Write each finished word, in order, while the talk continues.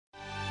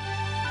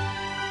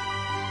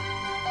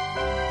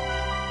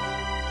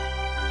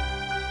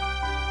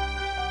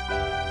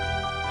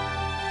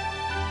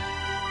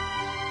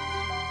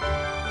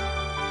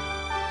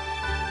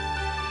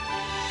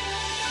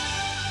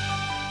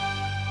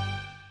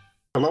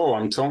Hello,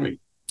 I'm Tony.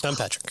 I'm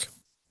Patrick.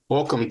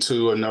 Welcome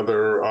to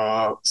another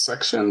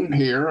section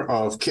here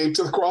of Cape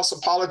to the Cross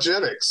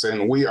Apologetics.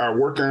 And we are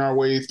working our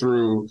way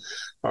through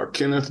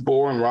Kenneth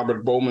Bohr and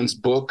Robert Bowman's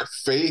book,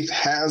 Faith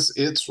Has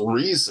Its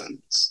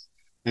Reasons.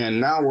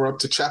 And now we're up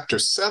to chapter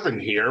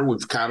 7 here.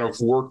 We've kind of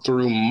worked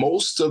through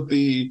most of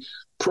the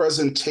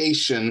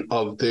presentation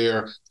of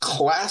their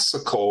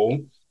classical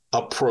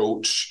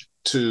approach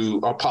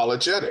to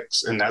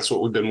apologetics. And that's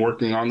what we've been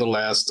working on the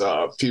last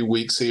few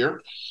weeks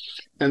here.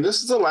 And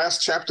this is the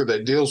last chapter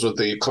that deals with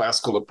the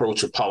classical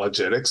approach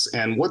apologetics.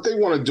 And what they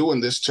want to do in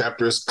this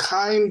chapter is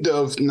kind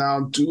of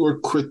now do a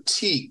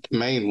critique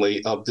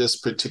mainly of this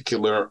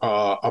particular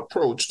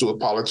approach to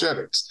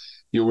apologetics.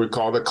 You'll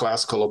recall that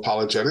classical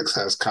apologetics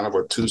has kind of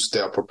a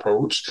two-step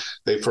approach.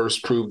 They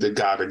first prove that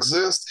God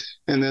exists,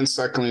 and then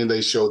secondly, they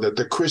show that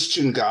the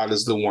Christian God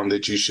is the one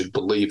that you should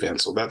believe in.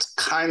 So that's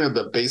kind of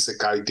the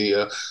basic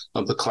idea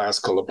of the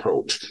classical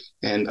approach.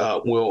 And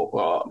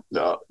what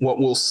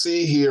we'll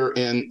see here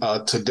in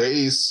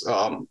today's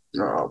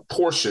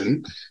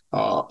portion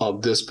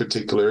of this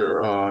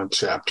particular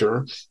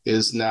chapter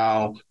is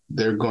now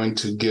they're going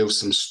to give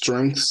some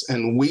strengths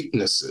and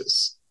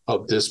weaknesses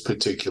of this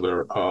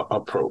particular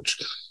approach.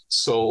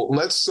 So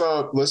let's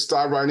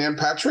dive right in,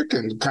 Patrick,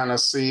 and kind of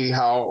see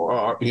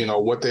how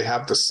what they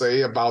have to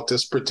say about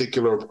this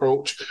particular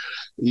approach.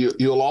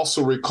 You'll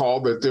also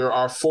recall that there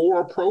are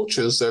 4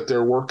 approaches that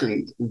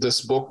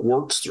this book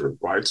works through,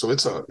 right? So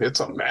it's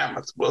a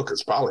mammoth book.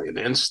 It's probably an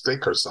inch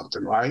thick or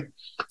something, right?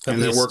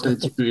 And they're working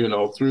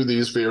through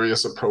these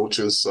various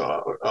approaches,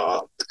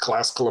 the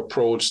classical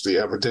approach, the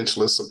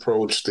evidentialist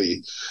approach,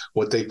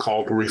 what they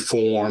call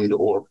reformed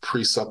or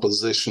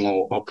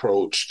presuppositional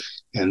approach,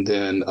 and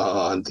then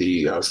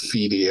the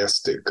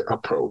fideistic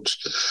approach.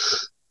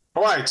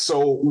 All right,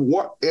 so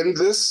what in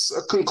this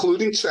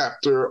concluding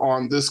chapter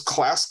on this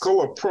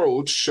classical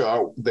approach,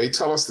 they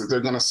tell us that they're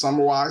going to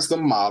summarize the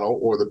model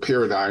or the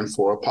paradigm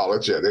for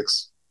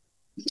apologetics,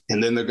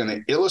 and then they're going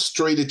to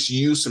illustrate its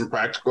use in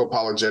practical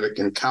apologetic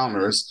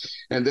encounters,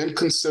 and then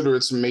consider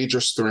its major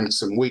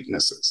strengths and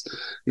weaknesses.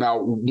 Now,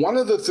 one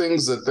of the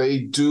things that they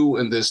do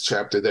in this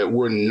chapter that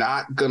we're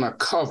not going to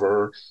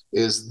cover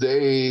is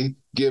they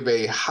give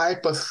a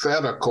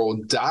hypothetical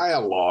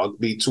dialogue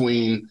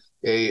between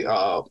a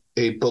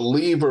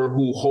believer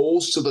who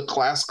holds to the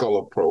classical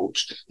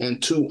approach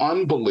and 2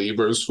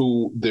 unbelievers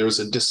who there's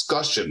a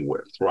discussion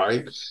with,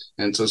 right?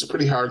 And so it's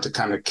pretty hard to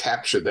kind of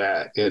capture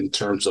that in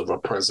terms of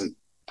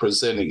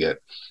presenting it.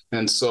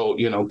 And so,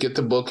 get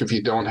the book if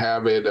you don't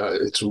have it.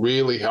 It's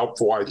really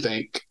helpful, I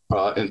think,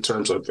 in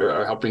terms of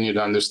helping you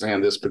to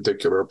understand this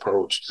particular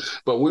approach.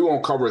 But we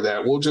won't cover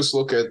that. We'll just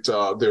look at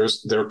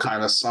their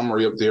kind of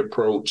summary of the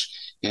approach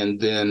and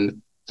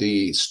then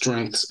the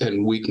strengths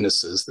and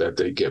weaknesses that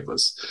they give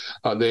us.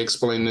 They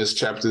explain this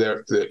chapter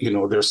that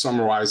they're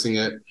summarizing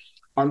it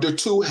under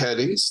 2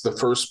 headings. The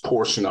first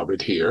portion of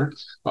it here,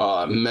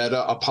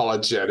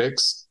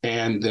 meta-apologetics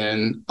and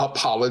then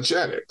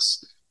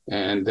apologetics.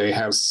 And they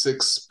have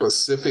 6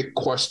 specific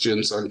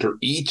questions under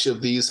each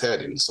of these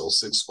headings. So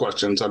 6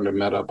 questions under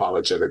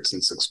meta-apologetics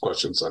and 6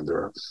 questions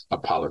under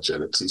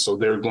apologetics. And so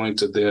they're going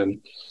to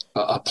then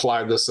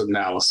apply this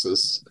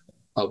analysis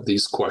of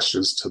these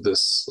questions to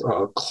this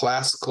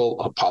classical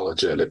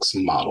apologetics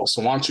model.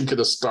 So why don't you get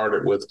us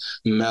started with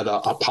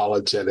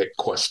meta-apologetic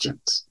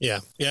questions? Yeah.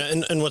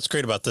 And what's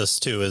great about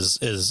this too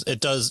is it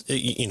does,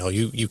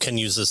 you can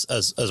use this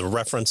as a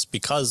reference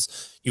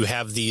because you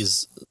have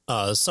these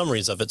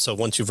summaries of it. So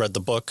once you've read the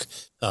book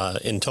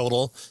in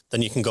total,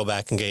 then you can go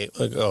back and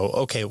go,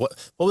 okay, what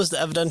was the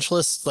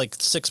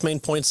evidentialist, 6 main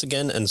points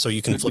again? And so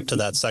you can flip to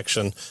that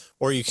section,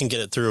 or you can get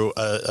it through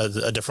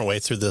a different way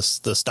through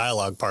this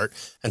dialogue part.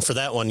 And for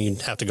that one, you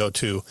have to go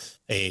to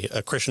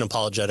a Christian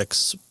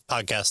apologetics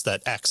podcast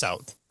that acts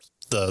out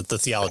the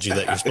theology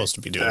that you're supposed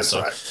to be doing. That's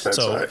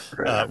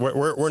right.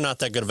 We're not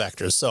that good of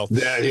actors. So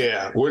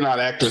yeah, we're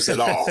not actors at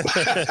all.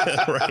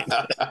 Right.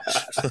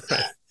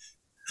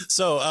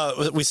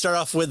 So we start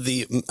off with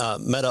the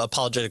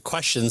meta-apologetic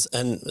questions,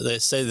 and they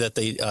say that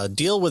they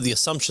deal with the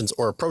assumptions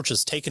or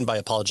approaches taken by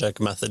apologetic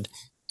method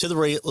to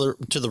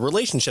the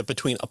relationship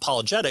between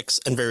apologetics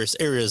and various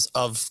areas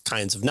of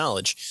kinds of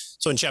knowledge.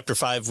 So in chapter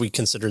 5, we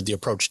considered the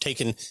approach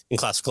taken in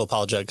classical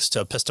apologetics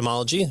to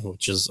epistemology,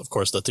 which is, of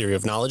course, the theory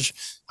of knowledge,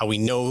 how we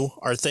know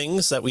our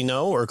things that we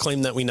know or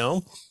claim that we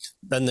know.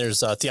 Then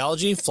there's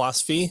theology,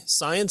 philosophy,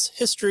 science,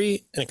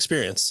 history, and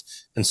experience.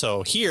 And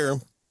so here,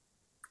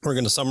 we're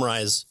going to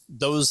summarize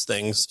those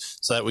things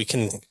so that we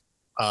can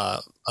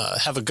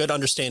have a good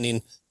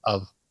understanding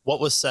of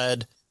what was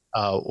said,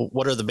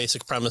 what are the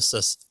basic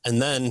premises,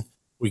 and then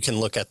we can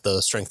look at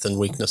the strengths and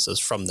weaknesses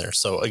from there.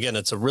 So again,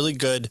 it's a really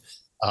good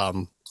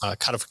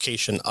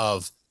codification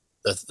of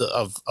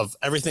of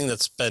everything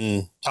that's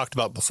been talked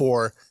about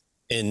before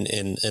in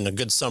a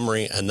good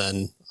summary, and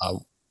then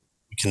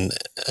we can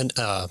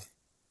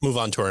move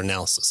on to our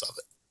analysis of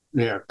it.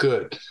 Yeah,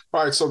 good.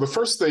 All right. So the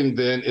first thing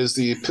then is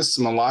the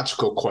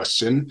epistemological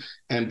question.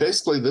 And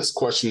basically, this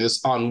question is,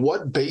 on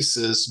what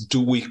basis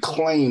do we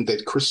claim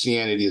that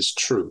Christianity is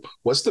true?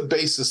 What's the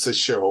basis to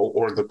show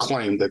or the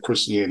claim that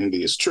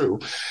Christianity is true?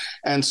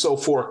 And so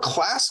for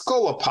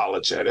classical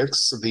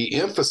apologetics, the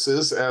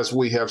emphasis, as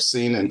we have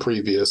seen in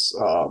previous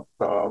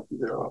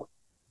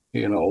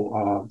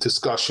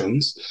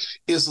discussions,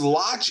 is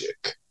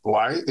logic,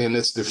 right, in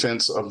its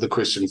defense of the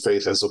Christian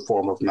faith as a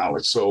form of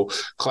knowledge. So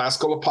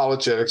classical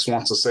apologetics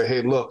wants to say,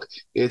 hey, look,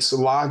 it's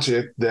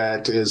logic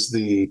that is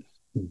the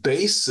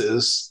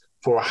basis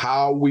for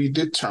how we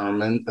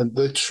determine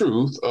the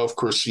truth of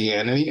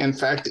Christianity. In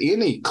fact,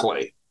 any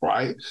claim.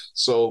 Right.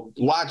 So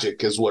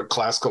logic is what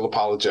classical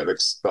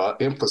apologetics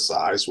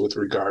emphasize with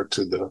regard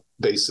to the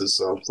basis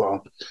of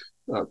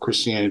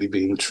Christianity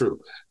being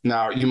true.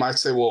 Now, you might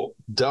say, well,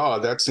 duh,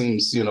 that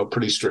seems,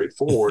 pretty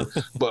straightforward.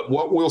 But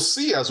what we'll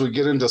see as we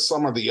get into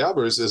some of the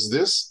others is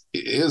this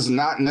is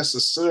not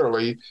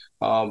necessarily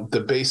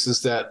the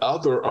basis that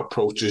other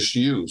approaches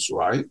use,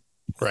 right?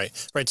 Right.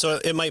 So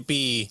it might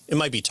be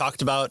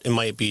talked about. It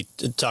might be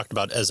talked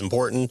about as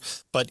important,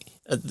 but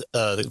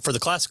for the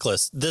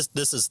classicalists,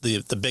 this is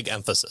the big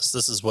emphasis.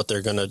 This is what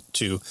they're going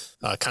to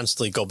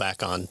constantly go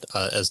back on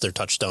as their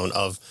touchstone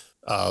of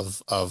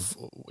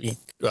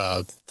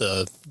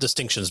the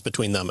distinctions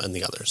between them and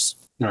the others.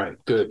 All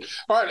right, good.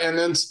 All right, and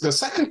then the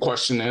second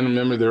question, and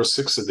remember there are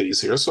 6 of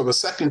these here. So the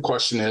second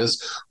question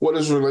is, what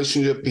is the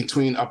relationship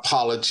between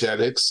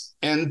apologetics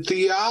and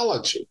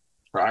theology?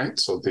 Right?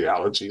 So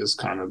theology is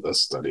kind of the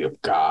study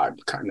of God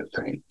kind of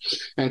thing.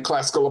 And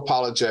classical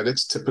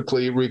apologetics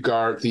typically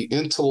regard the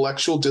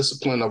intellectual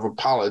discipline of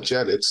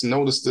apologetics,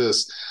 notice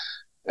this,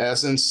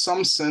 as in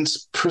some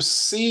sense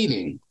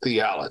preceding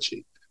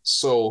theology.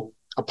 So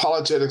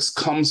apologetics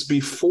comes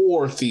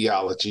before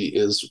theology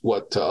is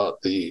what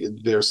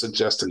they're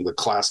suggesting the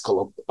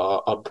classical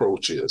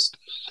approach is.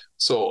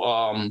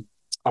 So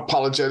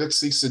apologetics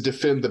seeks to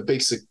defend the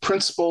basic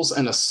principles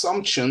and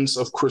assumptions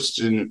of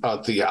Christian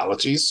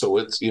theology. So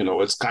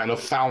it's kind of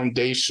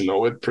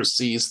foundational. It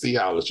precedes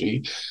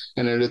theology,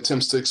 and it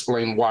attempts to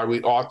explain why we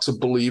ought to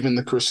believe in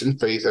the Christian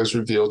faith as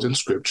revealed in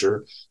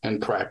Scripture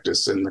and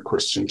practiced in the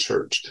Christian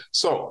church.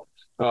 So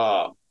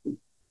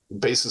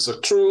basis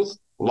of truth,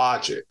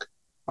 logic.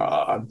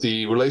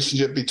 The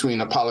relationship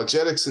between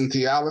apologetics and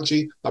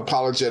theology,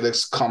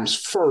 apologetics comes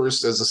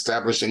first as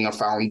establishing a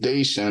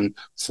foundation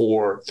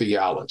for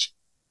theology,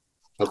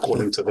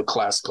 according to the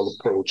classical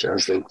approach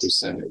as they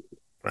present it.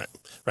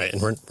 Right.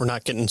 And we're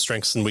not getting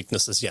strengths and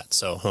weaknesses yet.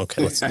 So,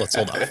 okay, let's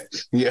hold on.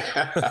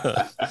 Yeah.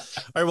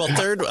 All right. Well,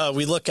 third,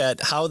 we look at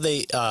how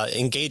they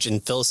engage in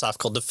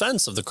philosophical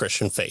defense of the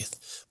Christian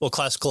faith. Well,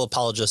 classical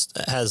apologist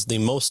has the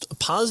most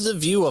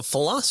positive view of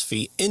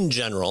philosophy in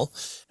general,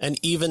 and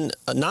even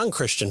a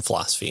non-Christian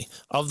philosophy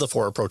of the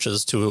 4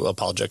 approaches to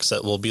apologetics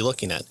that we'll be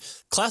looking at.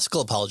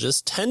 Classical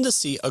apologists tend to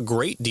see a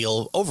great deal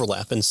of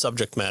overlap in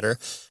subject matter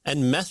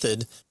and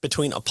method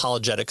between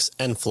apologetics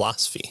and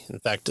philosophy. In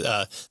fact,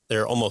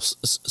 they're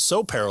almost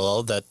so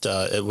parallel that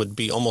it would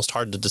be almost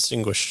hard to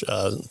distinguish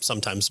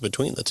sometimes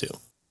between the two.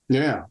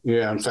 Yeah.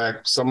 In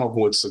fact, some of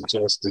would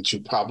suggest that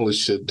you probably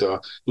should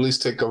at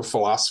least take a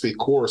philosophy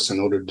course in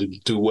order to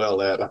do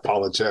well at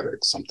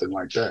apologetics, something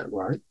like that,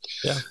 right?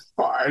 Yeah.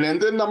 All right.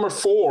 And then number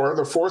 4,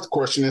 the fourth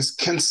question is,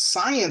 can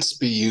science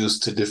be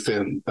used to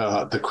defend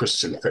the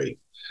Christian faith?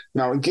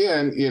 Now,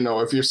 again,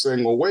 if you're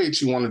saying, well, wait,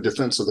 you want a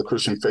defense of the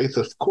Christian faith,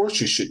 of course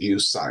you should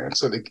use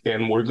science.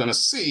 And we're going to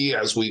see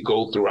as we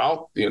go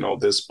throughout,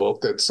 this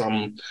book that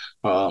some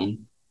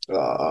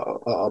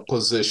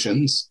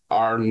positions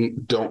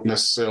don't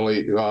necessarily,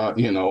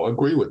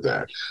 agree with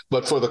that.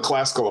 But for the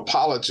classical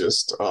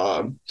apologist,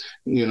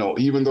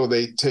 even though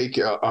they take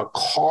a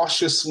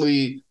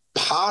cautiously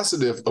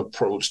positive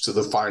approach to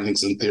the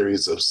findings and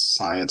theories of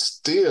science,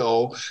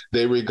 still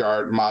they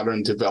regard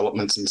modern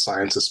developments in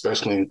science,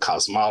 especially in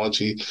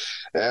cosmology,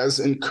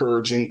 as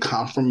encouraging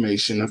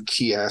confirmation of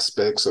key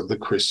aspects of the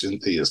Christian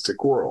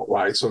theistic world,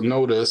 right? So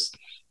notice,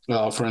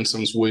 for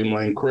instance, William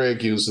Lane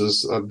Craig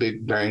uses a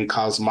Big Bang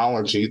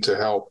cosmology to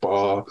help,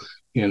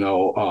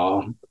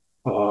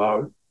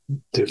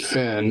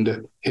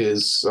 defend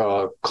his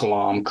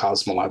Kalam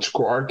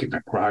cosmological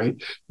argument, right?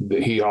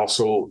 He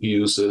also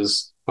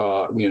uses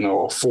a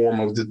form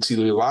of the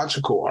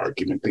teleological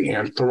argument, the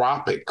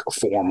anthropic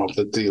form of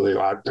the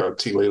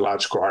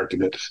teleological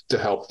argument to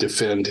help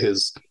defend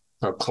his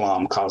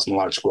Kalam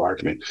cosmological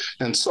argument.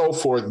 And so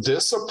for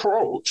this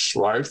approach,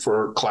 right,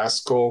 for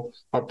classical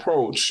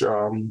approach,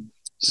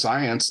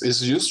 science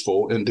is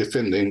useful in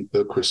defending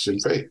the Christian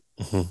faith.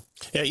 Mm-hmm.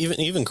 Yeah,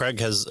 even Craig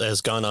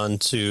has gone on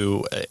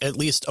to at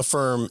least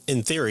affirm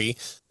in theory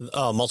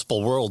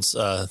multiple worlds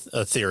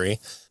theory,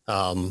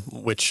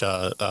 which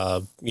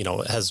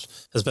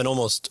has been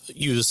almost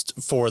used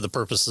for the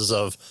purposes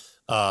of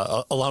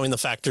allowing the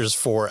factors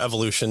for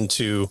evolution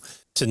to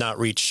to not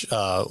reach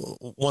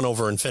 1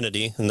 over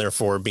infinity and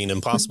therefore being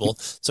impossible.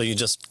 So you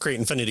just create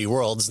infinity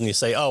worlds and you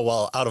say, oh,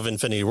 well, out of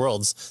infinity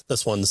worlds,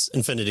 this one's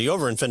infinity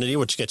over infinity,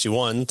 which gets you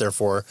 1.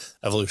 Therefore,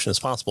 evolution is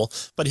possible.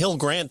 But he'll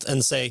grant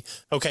and say,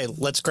 OK,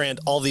 let's grant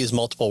all these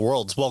multiple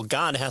worlds. Well,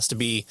 God has to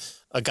be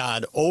a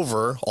God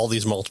over all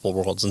these multiple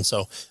worlds. And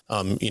so,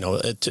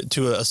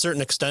 to a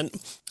certain extent,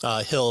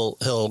 he'll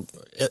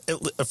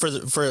for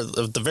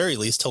the very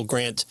least, he'll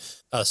grant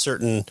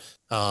certain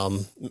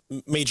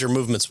major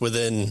movements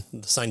within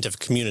the scientific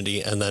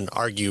community and then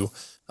argue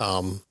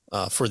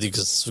for the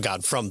existence of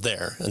God from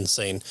there and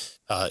saying,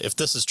 if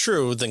this is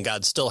true, then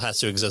God still has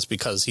to exist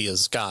because he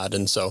is God.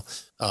 And so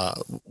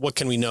what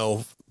can we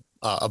know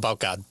about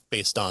God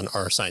based on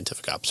our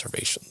scientific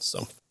observations?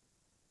 So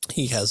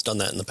he has done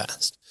that in the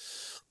past.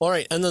 All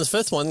right. And then the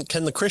fifth one,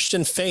 can the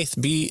Christian faith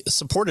be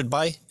supported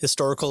by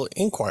historical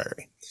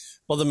inquiry?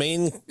 Well, the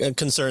main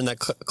concern that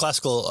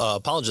classical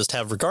apologists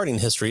have regarding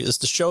history is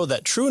to show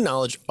that true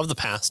knowledge of the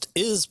past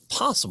is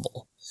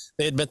possible.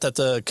 They admit that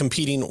the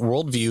competing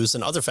worldviews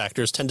and other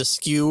factors tend to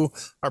skew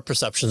our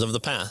perceptions of the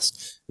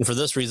past. And for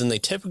this reason, they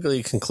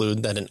typically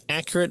conclude that an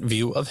accurate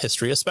view of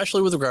history,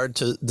 especially with regard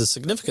to the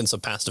significance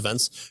of past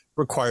events,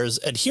 requires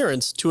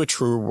adherence to a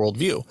true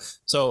worldview.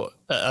 So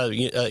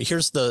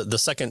here's the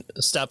second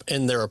step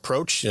in their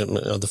approach.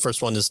 The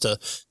first one is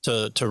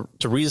to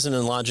reason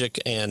in logic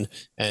and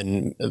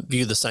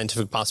view the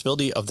scientific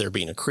possibility of there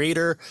being a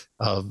creator,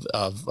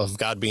 of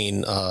God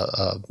being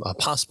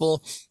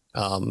possible.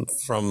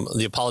 From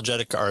the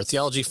apologetic, our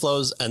theology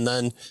flows, and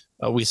then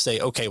we say,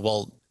 okay,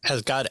 well,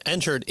 has God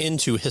entered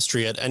into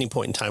history at any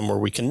point in time where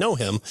we can know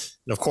him?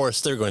 And of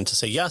course, they're going to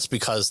say yes,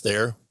 because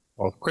they're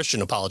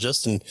Christian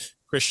apologists, and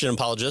Christian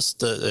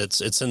apologists,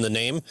 it's in the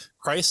name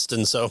Christ.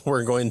 And so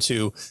we're going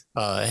to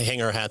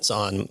hang our hats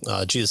on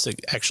Jesus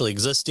actually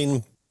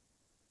existing,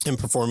 him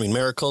performing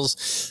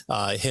miracles,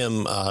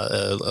 him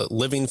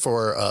living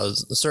for a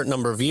certain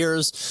number of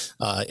years,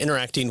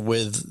 interacting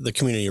with the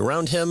community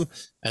around him,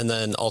 and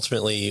then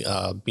ultimately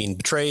being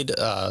betrayed,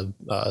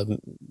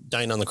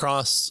 dying on the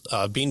cross,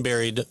 being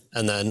buried,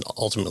 and then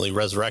ultimately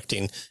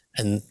resurrecting.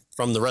 And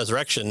from the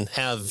resurrection,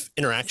 have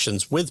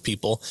interactions with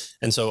people.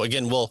 And so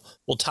again, we'll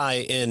tie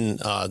in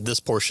this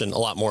portion a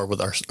lot more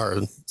with our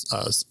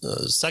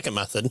second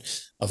method,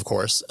 of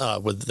course,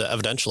 with the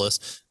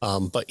evidentialists.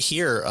 But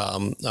here,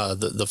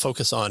 the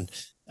focus on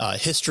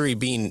history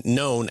being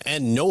known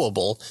and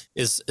knowable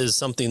is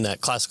something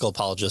that classical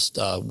apologists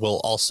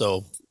will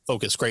also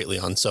focus greatly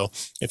on. So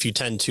if you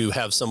tend to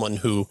have someone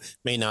who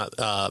may not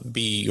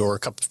be your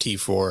cup of tea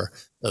for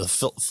the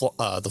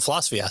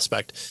philosophy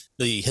aspect,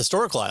 the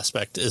historical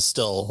aspect is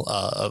still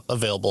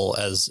available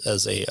as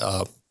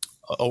a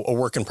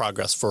work in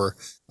progress for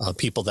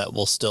people that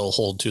will still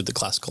hold to the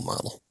classical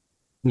model.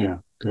 Yeah,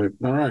 good.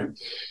 All right.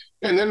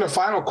 And then the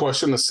final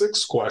question, the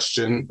sixth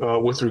question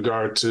with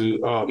regard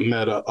to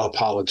meta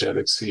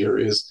apologetics here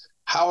is,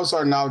 how is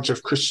our knowledge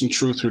of Christian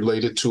truth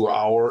related to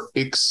our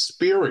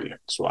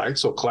experience, right?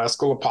 So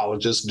classical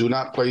apologists do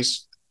not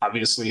place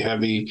obviously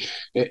heavy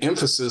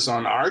emphasis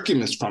on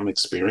arguments from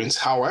experience.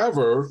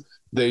 However,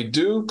 they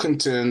do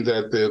contend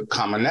that the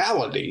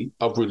commonality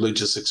of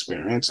religious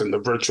experience and the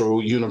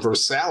virtual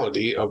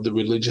universality of the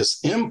religious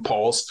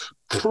impulse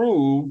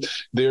prove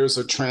there's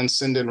a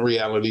transcendent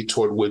reality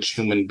toward which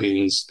human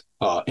beings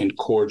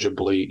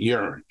incorrigibly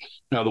yearn.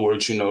 In other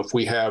words, if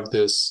we have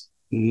this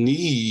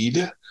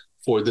need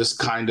for this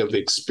kind of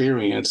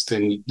experience,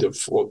 then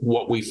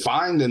what we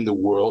find in the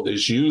world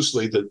is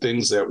usually the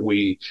things that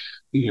we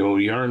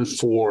yearn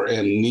for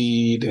and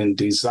need and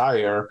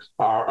desire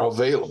are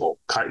available,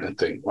 kind of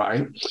thing,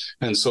 right?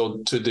 And so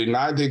to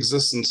deny the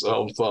existence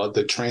of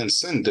the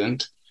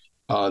transcendent,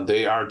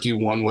 they argue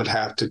one would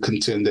have to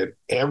contend that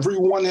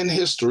everyone in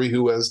history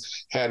who has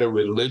had a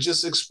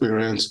religious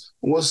experience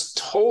was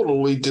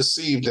totally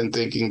deceived in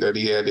thinking that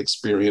he had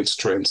experienced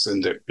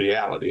transcendent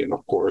reality. And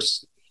of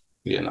course,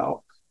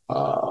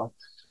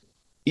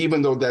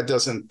 even though that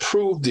doesn't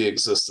prove the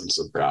existence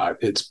of God,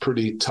 it's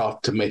pretty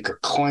tough to make a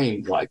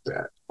claim like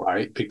that,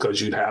 right?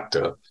 Because you'd have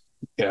to,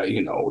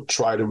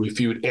 try to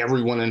refute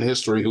everyone in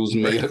history who's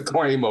made a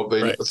claim of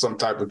some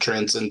type of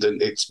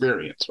transcendent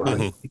experience, right?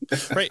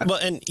 Mm-hmm. Right. Well,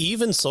 and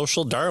even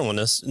social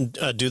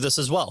Darwinists do this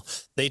as well.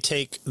 They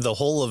take the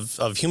whole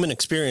of human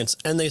experience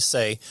and they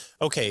say,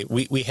 okay,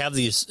 we have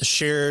these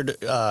shared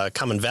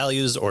common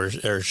values or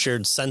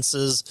shared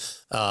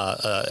senses,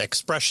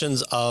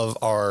 expressions of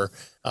our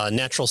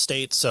natural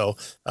state. So,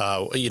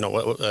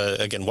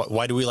 again,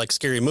 why do we like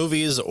scary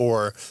movies,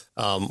 or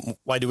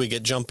why do we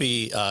get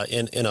jumpy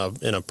in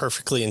a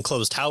perfectly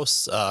enclosed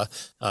house?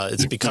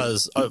 It's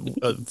because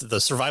the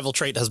survival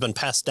trait has been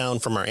passed down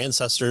from our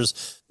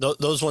ancestors.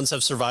 Those ones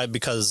have survived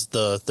because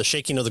the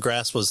shaking of the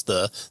grass was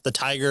the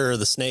tiger or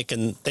the snake,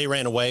 and they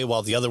ran away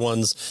while the other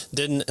ones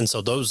didn't. And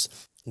so those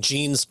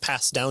genes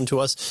passed down to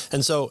us.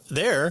 And so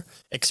their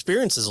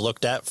experience is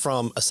looked at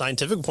from a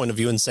scientific point of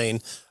view and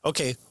saying,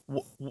 okay,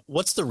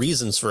 what's the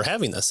reasons for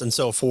having this? And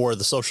so for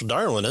the social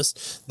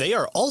Darwinists, they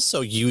are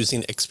also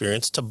using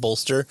experience to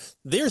bolster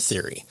their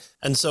theory.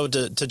 And so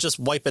to just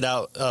wipe it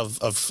out of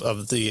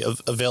the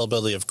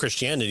availability of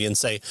Christianity and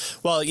say,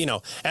 well,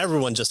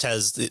 everyone just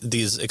has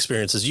these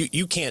experiences.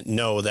 You can't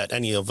know that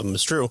any of them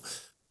is true.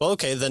 Well,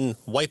 okay, then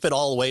wipe it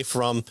all away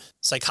from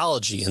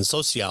psychology and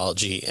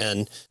sociology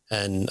and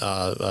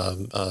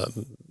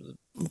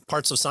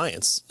parts of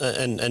science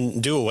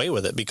and do away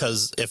with it,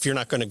 because if you're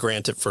not going to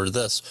grant it for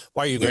this,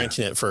 why are you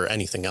granting it for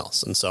anything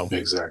else? And so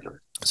exactly.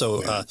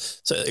 So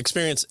so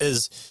experience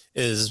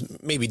is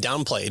maybe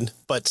downplayed,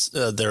 but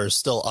there are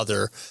still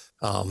other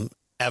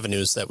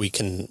avenues that we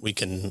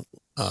can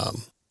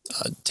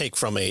take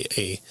from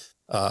a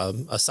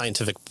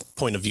scientific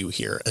point of view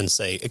here and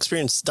say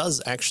experience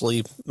does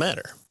actually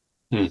matter.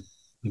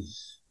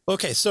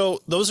 Okay,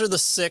 so those are the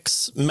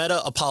 6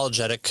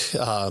 meta-apologetic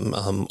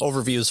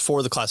overviews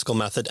for the classical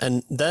method.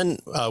 And then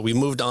we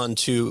moved on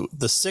to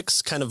the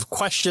 6 kind of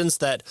questions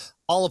that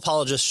all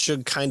apologists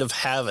should kind of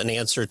have an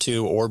answer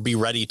to, or be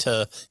ready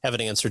to have an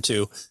answer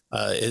to.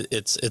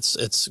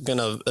 It's going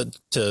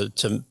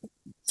to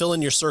fill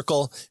in your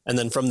circle, and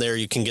then from there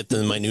you can get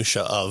the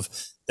minutia of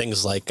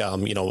things like,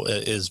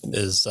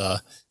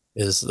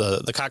 is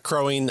the cock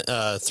crowing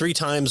 3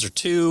 times or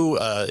 2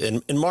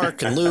 in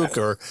Mark and Luke,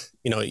 or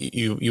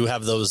you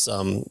have those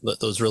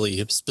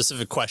really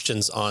specific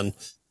questions on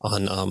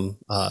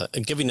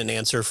giving an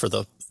answer for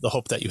the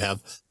hope that you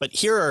have. But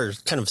here are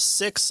kind of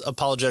 6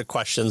 apologetic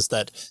questions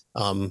that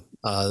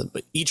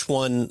each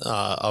one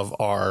of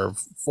our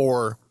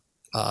 4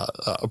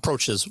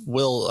 approaches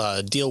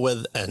will deal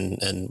with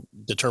and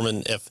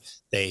determine if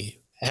they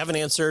have an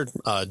answer,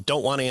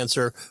 don't want to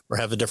answer, or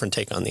have a different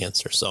take on the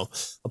answer. So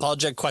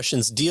apologetic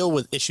questions deal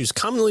with issues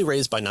commonly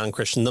raised by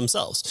non-Christians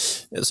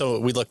themselves. So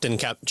we looked in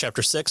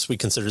chapter 6, we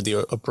considered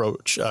the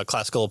approach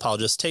classical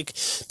apologists take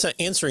to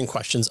answering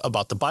questions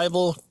about the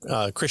Bible,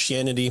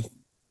 Christianity,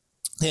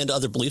 and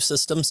other belief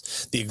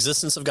systems, the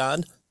existence of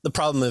God, the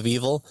problem of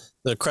evil,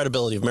 the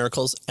credibility of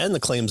miracles, and the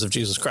claims of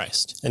Jesus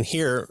Christ. And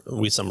here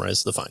we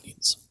summarize the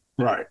findings.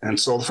 Right. And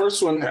so the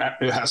first one,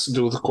 it has to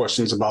do with the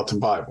questions about the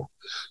Bible.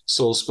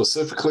 So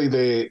specifically,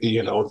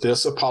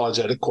 this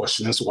apologetic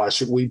question is, why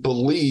should we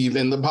believe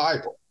in the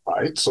Bible?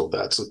 Right. So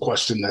that's a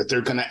question that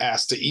they're going to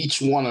ask to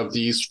each one of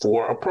these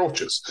 4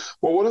 approaches.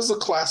 Well, what does the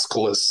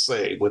classicalists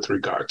say with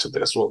regard to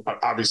this? Well,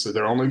 obviously,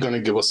 they're only going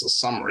to give us a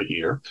summary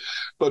here.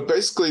 But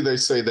basically, they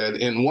say that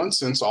in one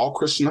sense, all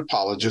Christian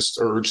apologists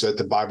urge that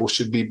the Bible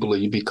should be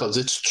believed because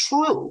it's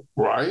true.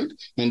 Right.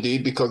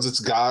 Indeed, because it's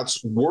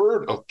God's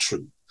word of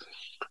truth.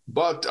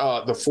 But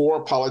the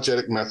 4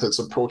 apologetic methods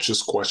approach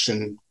this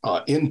question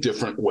in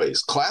different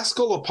ways.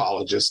 Classical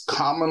apologists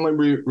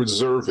commonly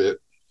reserve it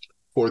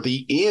for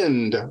the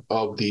end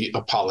of the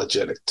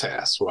apologetic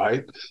task,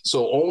 right?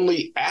 So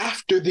only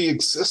after the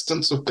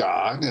existence of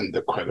God and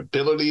the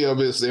credibility of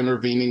his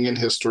intervening in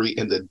history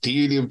and the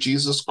deity of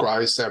Jesus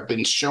Christ have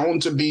been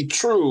shown to be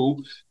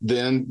true,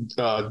 then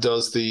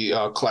does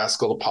the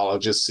classical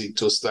apologist seek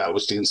to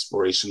establish the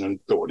inspiration and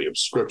authority of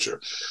Scripture.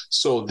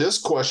 So this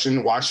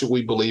question, why should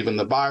we believe in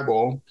the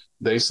Bible,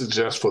 they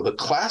suggest for the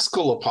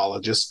classical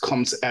apologist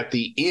comes at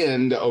the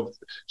end of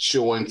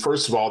showing,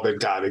 first of all,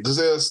 that God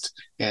exists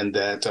and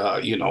that,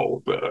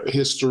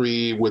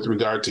 history with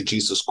regard to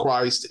Jesus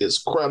Christ is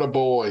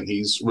credible and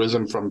he's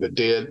risen from the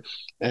dead.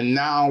 And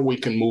now we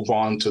can move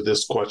on to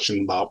this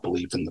question about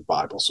belief in the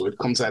Bible. So it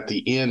comes at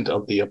the end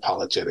of the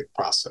apologetic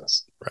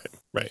process.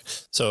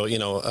 Right. So,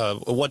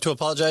 what to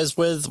apologize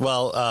with?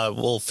 Well,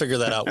 we'll figure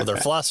that out with our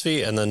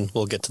philosophy, and then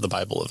we'll get to the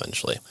Bible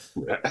eventually.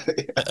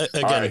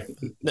 Again,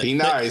 be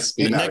nice.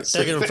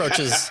 Negative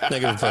approaches.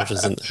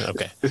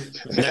 Okay.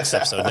 Next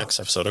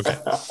episode. Okay.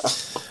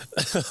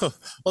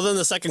 Well, then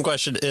the second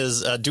question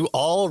is, do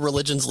all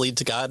religions lead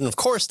to God? And of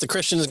course, the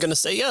Christian is going to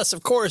say, yes,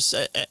 of course.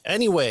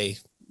 Anyway.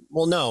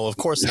 Well, no, of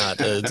course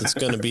not. It's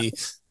going to be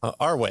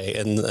our way,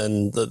 and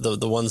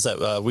the ones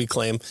that we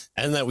claim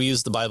and that we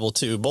use the Bible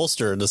to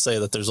bolster to say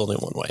that there's only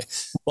one way.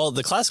 Well,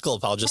 the classical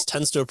apologist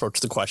tends to approach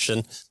the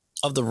question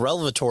of the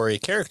revelatory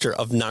character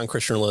of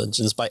non-Christian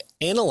religions by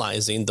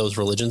analyzing those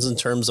religions in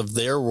terms of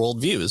their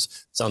worldviews.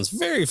 Sounds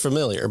very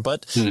familiar,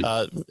 but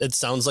it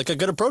sounds like a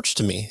good approach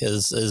to me,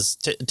 is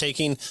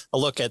taking a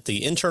look at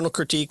the internal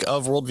critique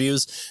of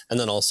worldviews and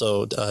then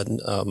also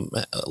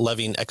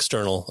levying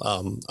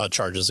external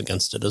charges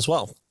against it as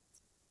well.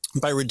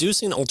 By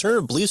reducing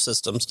alternative belief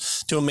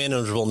systems to a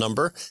manageable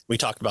number, we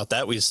talked about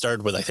that. We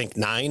started with, I think,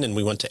 9 and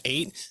we went to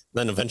 8.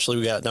 Then eventually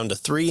we got down to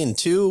 3 and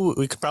 2,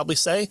 we could probably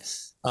say.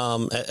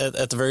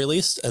 At the very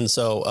least. And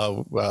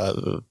so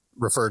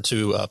refer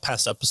to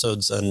past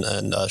episodes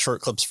and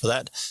short clips for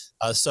that.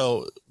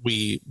 So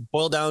we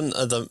boil down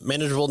the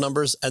manageable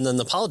numbers, and then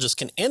the apologist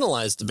can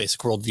analyze the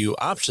basic worldview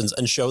options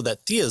and show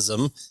that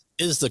theism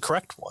is the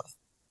correct one.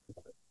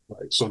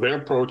 Right. So their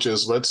approach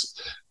is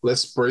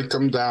let's break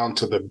them down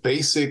to the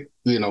basic,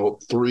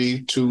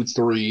 3, 2,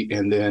 3,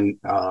 and then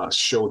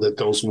show that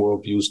those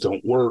worldviews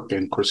don't work,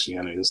 and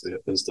Christianity is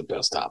the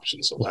best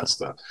option. So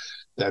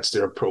that's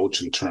their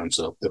approach in terms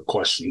of the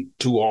question: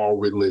 do all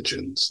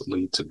religions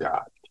lead to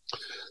God?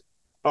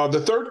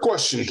 The third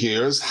question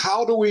here is,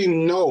 how do we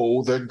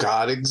know that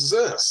God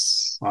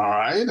exists? All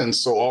right. And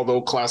so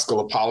although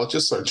classical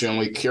apologists are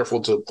generally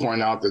careful to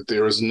point out that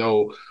there is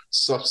no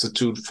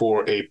substitute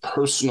for a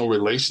personal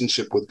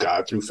relationship with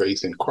God through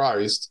faith in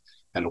Christ,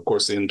 and of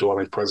course the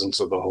indwelling presence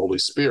of the Holy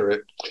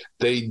Spirit,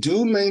 they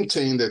do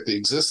maintain that the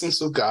existence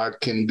of God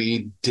can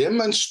be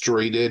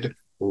demonstrated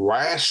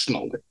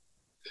rationally.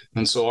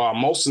 And so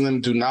most of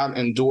them do not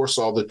endorse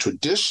all the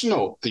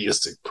traditional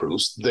theistic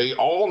proofs. They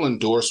all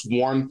endorse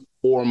one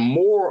or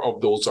more of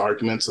those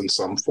arguments in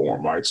some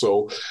form, right?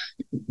 So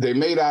they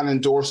may not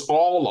endorse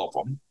all of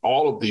them,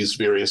 all of these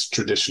various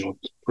traditional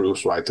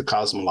proofs, right? The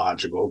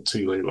cosmological,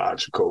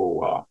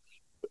 teleological,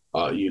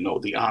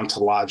 the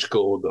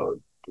ontological,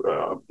 the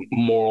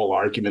moral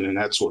argument, and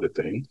that sort of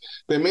thing.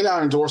 They may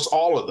not endorse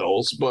all of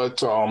those,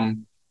 but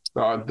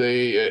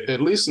they at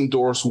least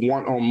endorse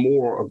one or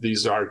more of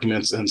these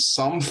arguments in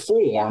some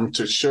form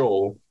to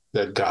show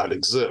that God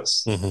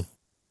exists. Mm-hmm.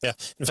 Yeah.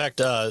 In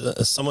fact,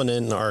 someone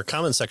in our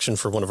comment section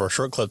for one of our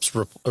short clips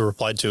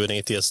replied to an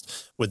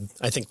atheist with,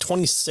 I think,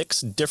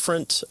 26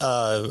 different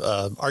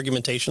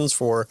argumentations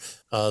for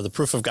the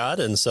proof of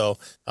God. And so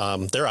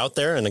they're out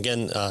there. And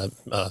again,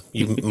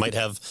 you might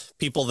have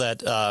people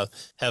that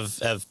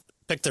have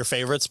picked their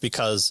favorites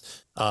because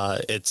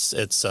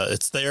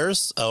it's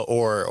theirs,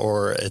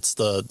 or it's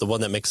the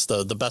one that makes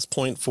the best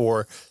point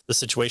for the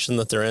situation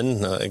that they're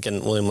in.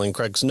 Again, William Lane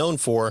Craig's known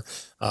for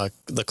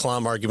the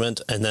Kalam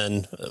argument, and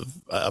then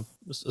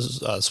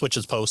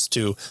switches posts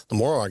to the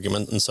moral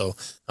argument, and so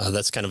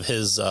that's kind of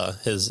his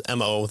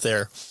MO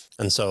there.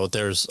 And so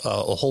there's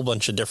a whole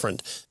bunch of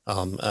different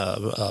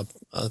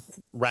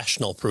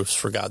rational proofs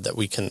for God that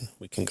we can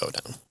go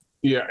down.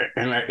 Yeah,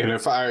 and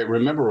if I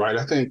remember right,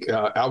 I think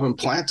Alvin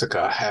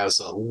Plantinga has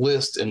a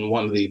list in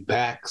one of the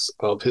backs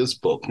of his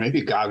book,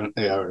 maybe God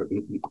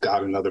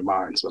in Other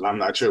Minds, but I'm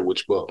not sure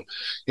which book.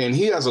 And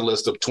he has a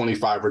list of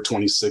 25 or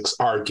 26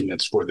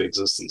 arguments for the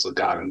existence of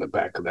God in the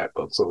back of that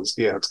book. So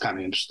it's kind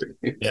of interesting.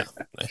 Yeah,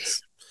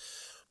 nice.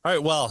 All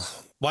right, well,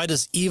 why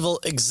does evil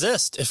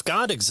exist if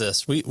God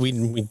exists?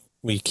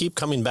 We keep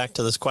coming back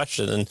to this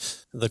question, and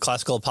the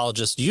classical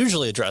apologist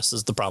usually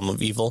addresses the problem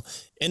of evil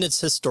in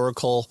its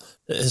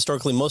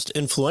historically most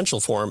influential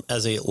form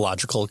as a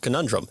logical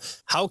conundrum.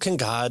 How can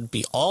God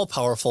be all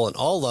powerful and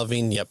all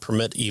loving yet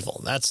permit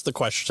evil? That's the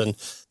question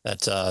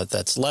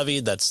that's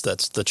levied. That's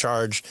the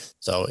charge.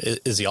 So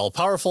is he all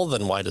powerful?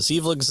 Then why does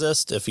evil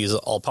exist? If he's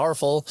all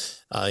powerful,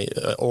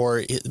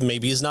 or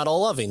maybe he's not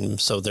all loving,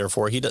 so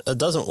therefore he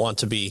doesn't want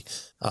to be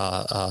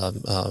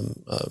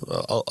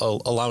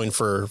allowing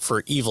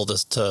for evil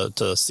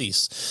to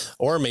cease,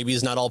 or maybe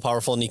he's not all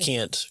powerful and he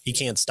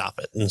can't stop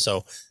it. And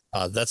so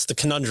that's the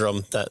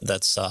conundrum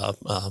that's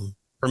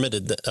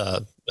permitted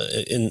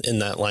in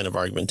that line of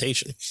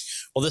argumentation.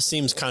 Well, this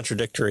seems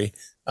contradictory.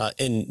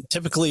 And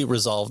typically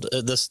resolved,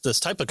 this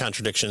type of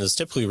contradiction is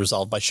typically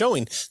resolved by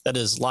showing that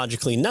it is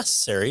logically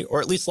necessary, or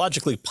at least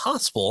logically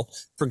possible,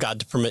 for God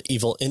to permit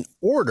evil in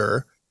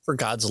order for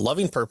God's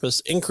loving purpose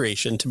in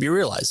creation to be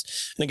realized.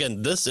 And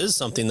again, this is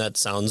something that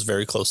sounds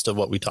very close to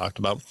what we talked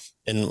about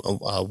in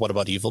What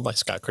About Evil by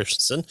Scott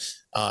Christensen.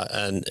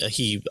 And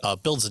he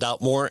builds it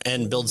out more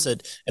and builds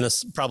it in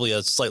probably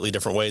a slightly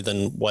different way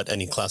than what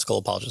any classical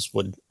apologist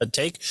would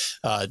take.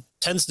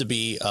 Tends to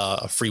be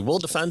a free will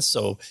defense.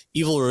 So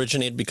evil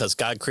originated because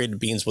God created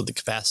beings with the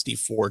capacity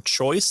for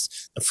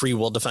choice, a free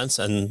will defense,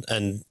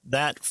 and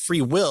that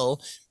free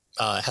will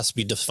has to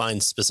be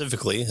defined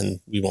specifically, and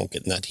we won't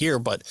get in that here,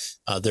 but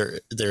there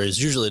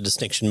is usually a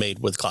distinction made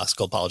with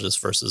classical apologists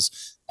versus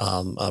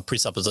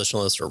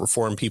presuppositionalists or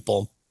reform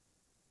people.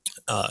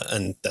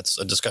 And that's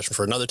a discussion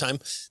for another time.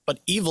 But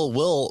evil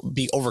will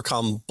be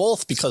overcome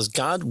both because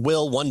God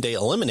will one day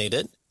eliminate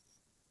it,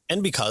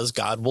 and because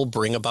God will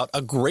bring about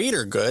a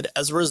greater good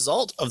as a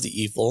result of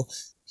the evil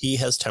he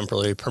has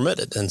temporarily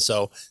permitted. And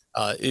so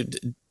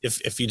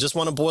if you just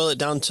want to boil it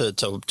down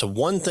to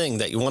one thing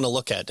that you want to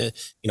look at,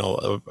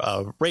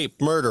 rape,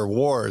 murder,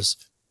 wars,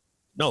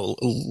 no,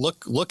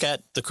 look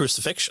at the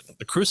crucifixion.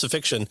 The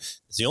crucifixion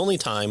is the only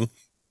time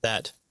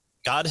that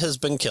God has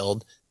been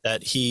killed,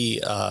 that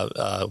he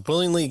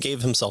willingly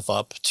gave himself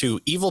up to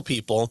evil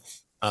people,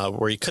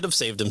 where he could have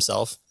saved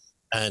himself,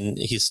 and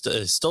he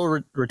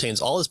still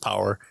retains all his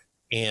power,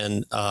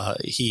 and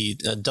he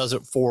does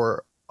it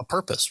for a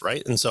purpose,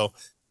 right? And so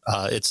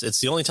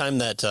it's the only time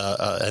that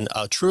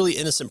a truly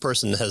innocent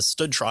person has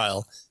stood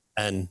trial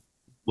and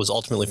was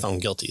ultimately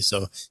found guilty.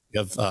 So you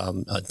have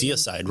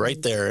deicide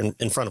right there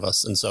in front of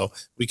us, and so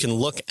we can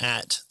look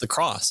at the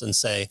cross and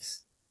say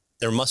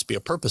there must be a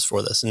purpose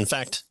for this. And in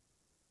fact,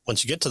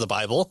 once you get to the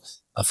Bible,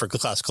 for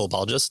classical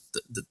apologists,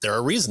 there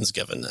are reasons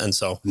given. And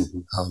so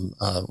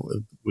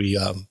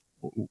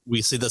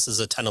we see this as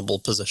a tenable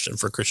position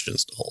for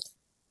Christians to hold.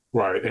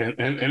 Right.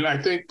 And I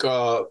think,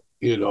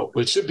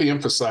 it should be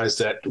emphasized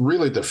that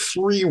really the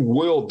free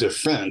will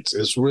defense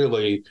is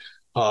really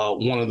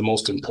one of the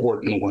most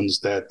important ones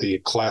that the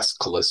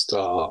classicalists,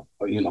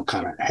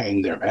 kind of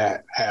hang their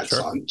hats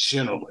Sure. on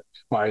generally,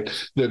 right?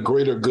 The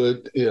greater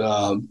good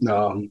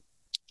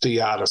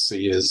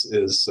theodicy is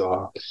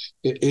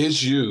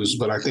used,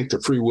 but I think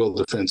the free will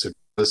defense, if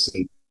you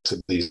listen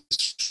to these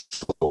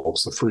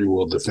folks, the free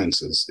will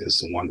defense is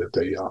the one that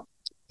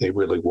they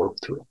really work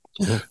through.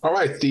 Mhm. All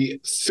right.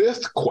 The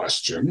fifth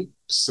question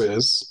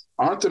says,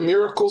 aren't the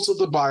miracles of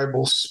the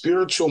Bible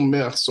spiritual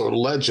myths or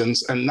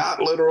legends and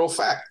not literal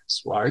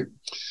facts, right?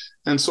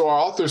 And so our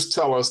authors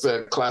tell us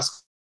that classical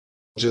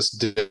just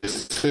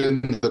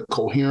defend the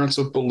coherence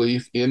of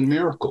belief in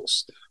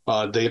miracles.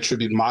 They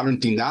attribute modern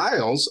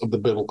denials of the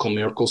biblical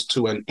miracles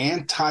to an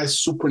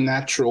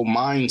anti-supernatural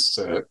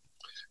mindset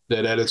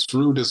that at its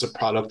root is a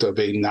product of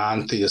a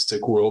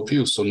non-theistic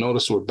worldview. So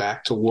notice we're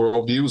back to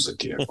worldviews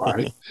again,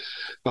 right?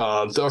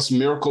 Thus,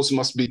 miracles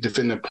must be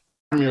defended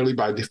primarily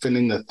by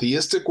defending the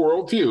theistic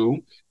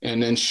worldview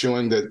and then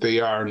showing that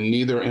they are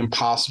neither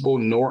impossible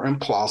nor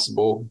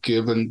implausible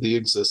given the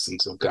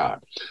existence of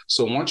God.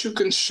 So once you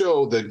can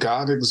show that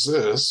God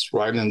exists,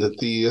 right, and the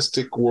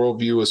theistic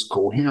worldview is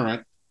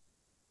coherent,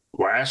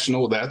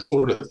 rational, that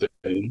sort of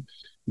thing,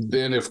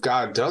 then if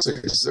God does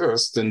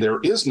exist, then there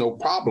is no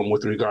problem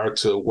with regard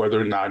to whether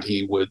or not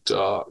he would,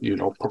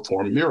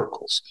 perform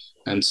miracles.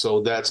 And so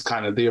that's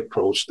kind of the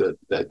approach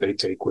that they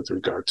take with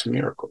regard to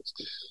miracles.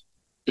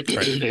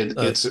 Right.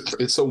 It's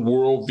a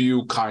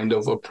worldview kind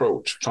of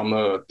approach. From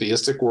a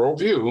theistic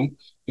worldview,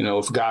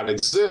 if God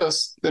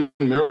exists, then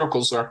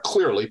miracles are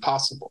clearly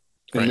possible.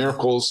 And Right.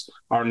 miracles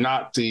are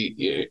not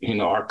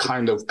are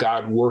kind of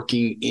God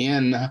working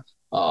in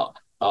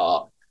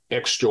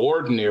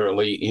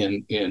extraordinarily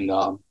in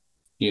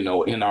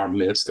our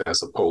midst,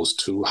 as opposed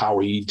to how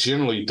he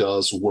generally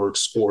does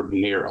works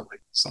ordinarily,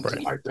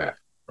 something like that.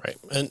 Right.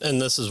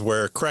 And this is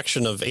where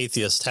correction of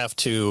atheists have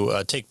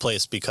to take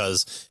place,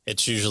 because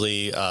it's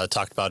usually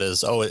talked about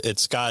as,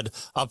 it's God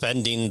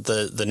upending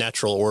the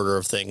natural order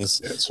of things.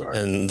 That's right.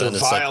 And the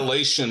then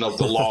violation of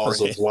the laws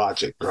right. of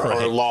logic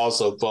or laws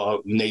of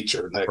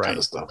nature, that kind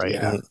of stuff. Right.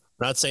 Yeah. And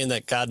we're not saying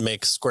that God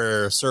makes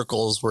square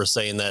circles. We're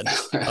saying that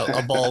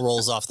a ball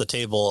rolls off the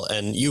table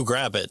and you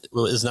grab it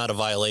is not a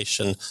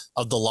violation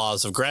of the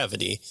laws of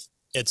gravity.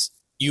 It's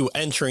you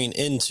entering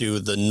into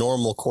the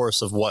normal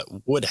course of what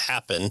would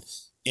happen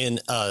in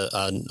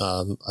a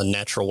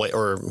natural way,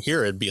 or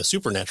here it'd be a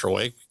supernatural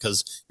way,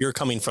 because you're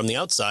coming from the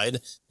outside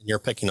and you're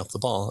picking up the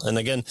ball. And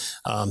again,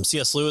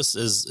 C.S. Lewis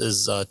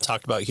is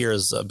talked about here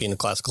as being a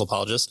classical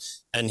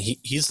apologist, and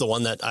he's the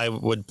one that I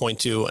would point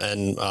to,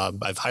 and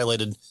I've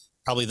highlighted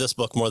probably this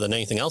book more than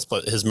anything else,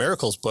 but his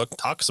Miracles book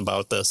talks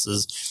about this,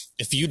 is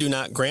if you do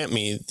not grant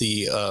me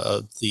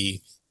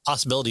the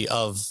possibility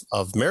of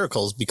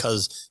miracles,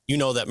 because you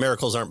know that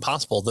miracles aren't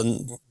possible,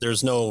 then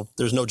there's no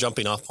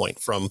jumping off point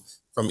from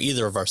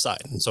either of our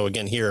side. And so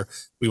again, here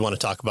we want to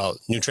talk about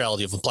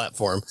neutrality of a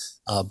platform,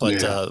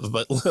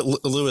 but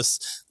Lewis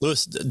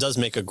does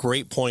make a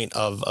great point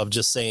of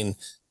just saying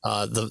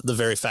the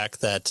very fact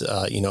that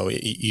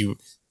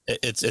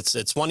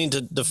it's wanting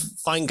to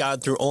define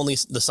God through only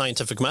the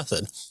scientific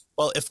method.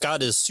 Well, if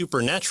God is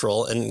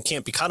supernatural and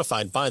can't be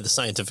codified by the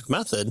scientific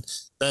method,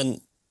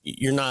 then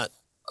you're not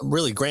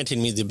really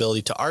granting me the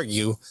ability to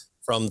argue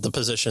from the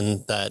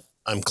position that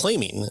I'm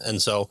claiming. And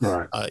so,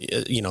 right.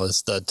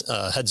 It's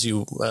the heads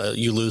you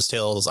lose,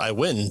 tails I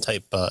win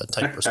type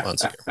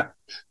response here.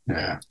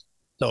 Yeah.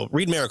 So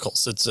read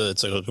Miracles. It's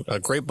a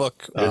great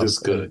book. It is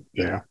good.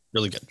 Yeah.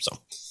 Really good. So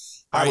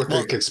I would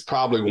think it's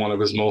probably one of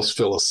his most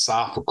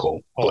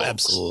philosophical books.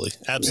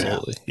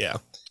 Absolutely. Yeah.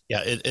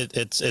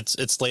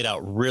 It's laid out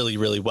really,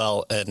 really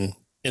well and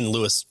in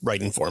Lewis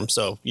writing form.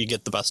 So you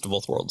get the best of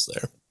both worlds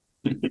there.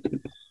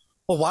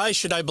 Well, why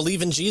should I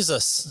believe in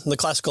Jesus? The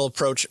classical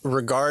approach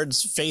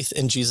regards faith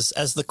in Jesus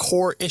as the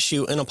core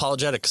issue in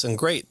apologetics, and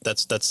great.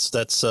 That's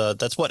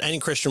what any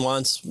Christian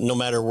wants, no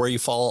matter where you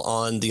fall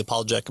on the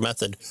apologetic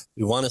method.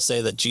 We want to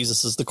say that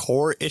Jesus is the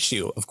core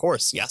issue. Of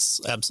course, yes,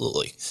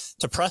 absolutely.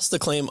 To press the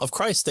claim of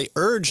Christ, they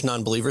urge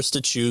non-believers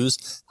to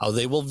choose how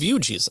they will view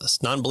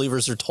Jesus.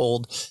 Non-believers are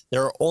told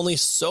there are only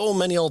so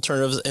many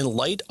alternatives in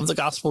light of the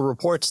gospel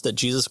reports that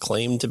Jesus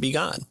claimed to be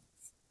God.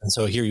 And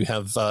so here you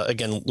have,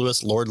 again,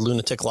 Lewis, Lord,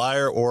 lunatic,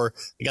 liar, or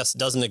I guess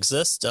doesn't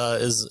exist,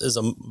 is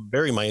a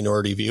very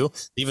minority view.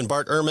 Even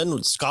Bart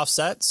Ehrman scoffs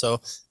at.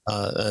 So,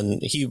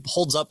 and he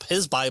holds up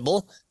his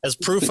Bible as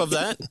proof of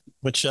that,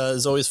 which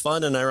is always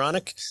fun and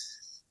ironic.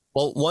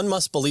 Well, one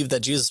must believe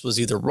that Jesus was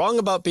either wrong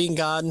about being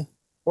God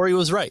or he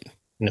was right.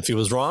 And if he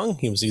was wrong,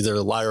 he was either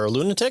a liar or a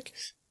lunatic.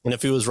 And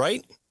if he was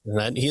right, then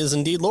that he is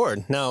indeed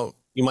Lord. Now,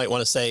 you might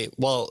want to say,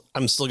 well,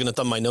 I'm still going to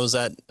thumb my nose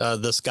at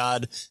this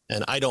God,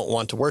 and I don't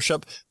want to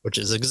worship, which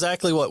is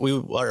exactly what we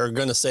are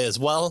going to say as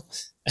well.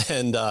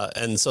 And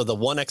so the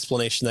one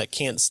explanation that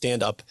can't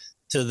stand up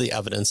to the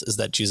evidence is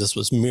that Jesus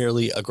was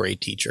merely a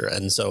great teacher.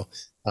 And so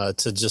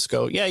to just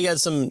go, yeah, he had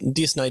some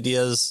decent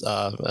ideas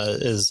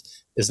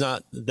is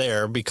not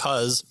there,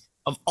 because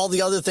of all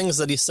the other things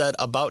that he said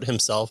about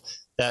himself,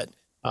 that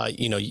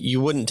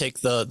you wouldn't take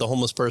the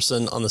homeless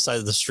person on the side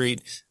of the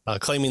street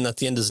claiming that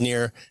the end is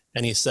near.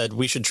 And he said,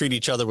 we should treat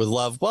each other with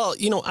love. Well,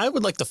 I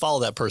would like to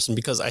follow that person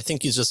because I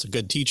think he's just a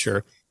good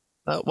teacher.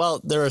 Well,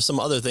 there are some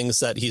other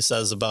things that he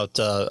says about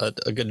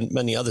a good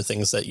many other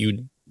things that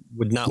you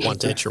would not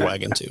want to hitch your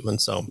wagon to. And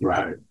so.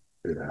 Right.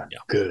 Yeah.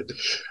 Good.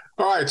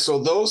 All right. So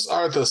those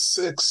are the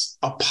 6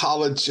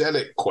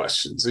 apologetic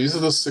questions. These are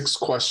the 6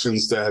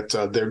 questions that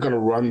they're going to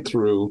run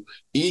through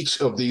each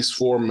of these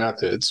 4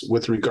 methods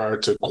with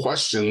regard to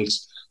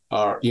questions,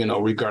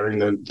 regarding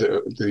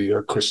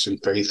the Christian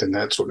faith and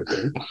that sort of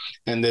thing.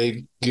 And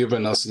they've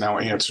given us now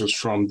answers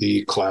from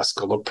the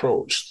classical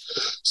approach.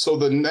 So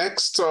the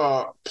next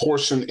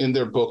portion in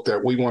their book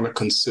that we want to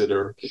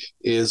consider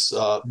is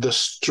the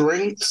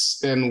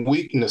strengths and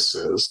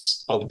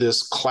weaknesses of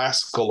this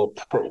classical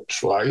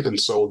approach, right? And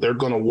so they're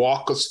going to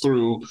walk us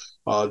through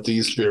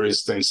these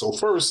various things. So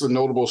first, the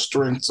notable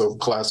strengths of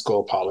classical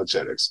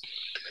apologetics.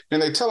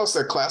 And they tell us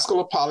that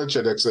classical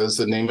apologetics, as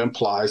the name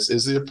implies,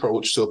 is the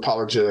approach to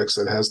apologetics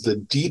that has the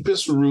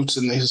deepest roots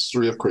in the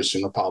history of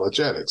Christian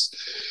apologetics.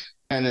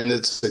 And in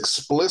its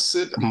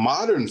explicit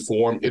modern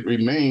form, it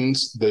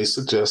remains, they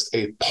suggest,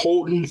 a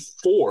potent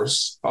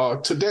force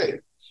today.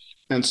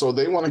 And so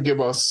they want to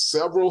give us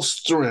several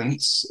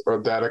strengths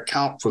that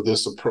account for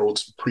this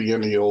approach's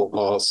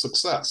perennial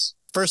success.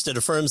 First, it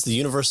affirms the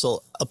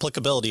universal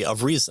applicability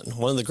of reason.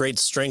 One of the great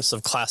strengths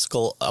of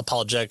classical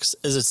apologetics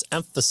is its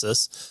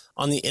emphasis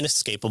on the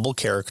inescapable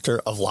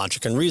character of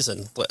logic and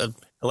reason.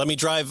 Let me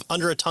drive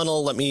under a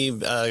tunnel. Let me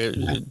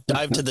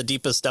dive to the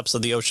deepest depths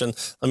of the ocean.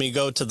 Let me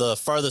go to the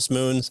farthest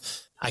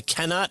moons. I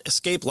cannot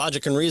escape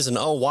logic and reason.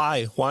 Oh,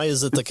 why? Why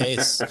is it the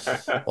case?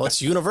 Well,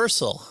 it's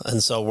universal.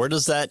 And so where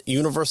does that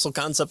universal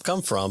concept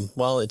come from?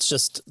 Well, it's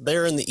just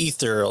there in the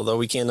ether, although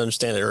we can't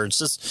understand it. Or it's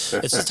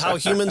just how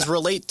humans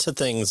relate to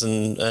things.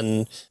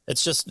 And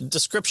it's just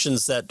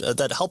descriptions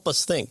that help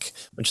us think,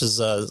 which is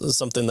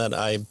something that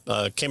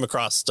I came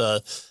across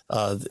the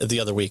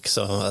other week.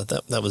 So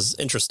that was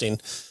interesting.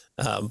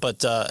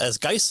 But as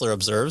Geisler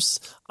observes,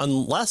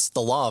 unless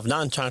the law of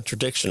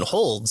non-contradiction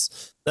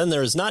holds, then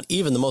there is not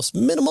even the most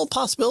minimal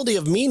possibility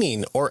of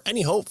meaning or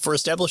any hope for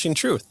establishing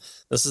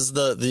truth. This is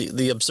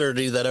the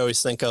absurdity that I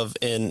always think of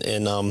in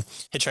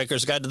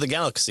Hitchhiker's Guide to the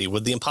Galaxy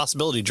with the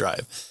impossibility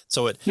drive.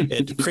 So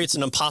it creates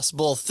an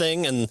impossible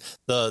thing, and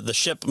the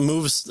ship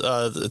moves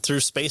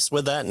through space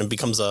with that, and it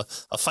becomes a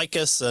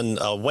ficus and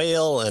a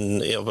whale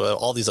and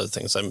all these other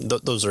things.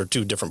 Those are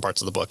 2 different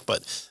parts of the book,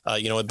 but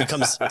it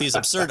becomes these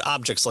absurd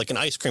objects like an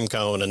ice cream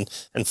cone, and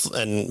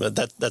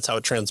that's how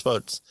it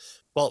transports.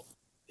 Well,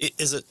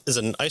 is it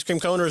an ice cream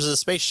cone or is it a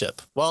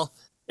spaceship? Well,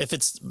 if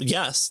it's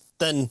yes,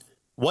 then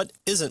what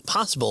isn't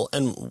possible,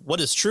 and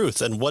what is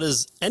truth, and what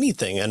is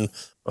anything, and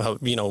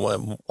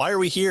why are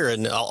we here?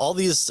 And all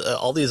these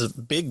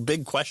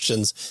big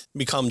questions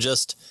become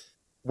just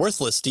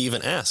worthless to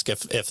even ask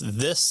if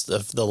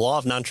the law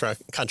of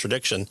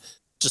non-contradiction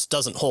just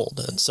doesn't hold.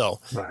 And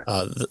so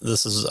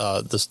this is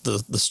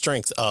the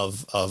strength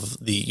of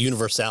the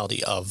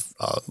universality of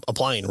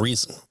applying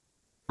reason.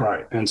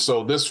 Right. And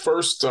so this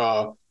first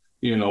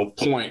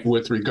point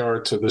with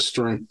regard to the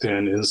strength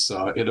then is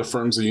it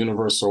affirms the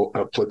universal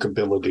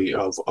applicability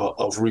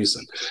of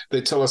reason.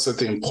 They tell us that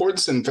the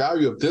importance and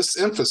value of this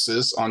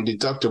emphasis on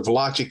deductive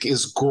logic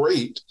is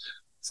great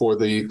for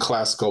the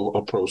classical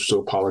approach to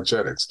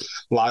apologetics.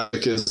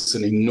 Logic is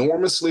an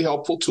enormously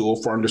helpful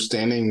tool for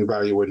understanding and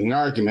evaluating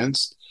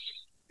arguments,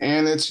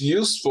 and it's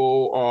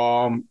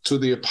useful to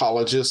the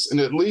apologists in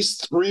at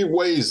least 3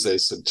 ways, they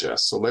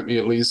suggest. So let me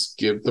at least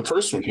give the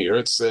first one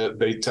here.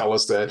 They tell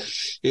us that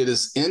it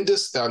is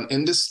an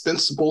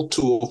indispensable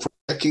tool for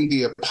checking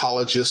the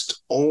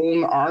apologist's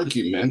own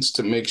arguments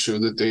to make sure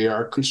that they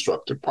are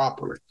constructed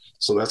properly.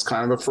 So that's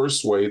kind of the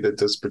first way that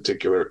this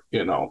particular,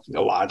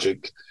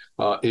 logic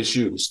is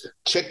used.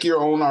 Check your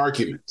own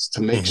arguments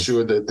to make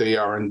sure that they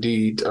are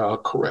indeed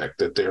correct,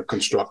 that they're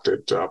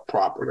constructed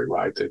properly,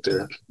 right? That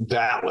they're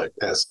valid,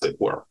 as it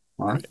were.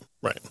 Right.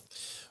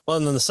 Well,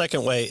 and then the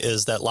second way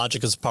is that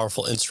logic is a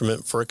powerful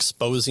instrument for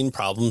exposing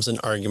problems and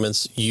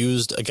arguments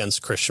used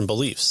against Christian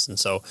beliefs. And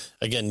so,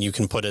 again, you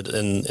can put it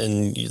in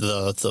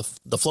the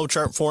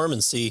flowchart form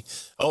and see,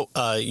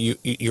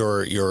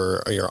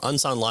 your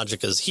unsound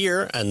logic is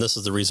here, and this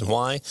is the reason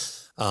why.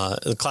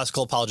 The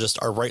classical apologists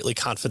are rightly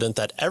confident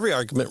that every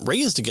argument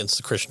raised against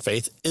the Christian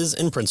faith is,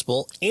 in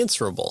principle,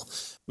 answerable.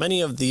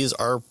 Many of these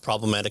are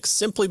problematic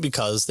simply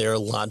because they are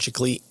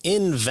logically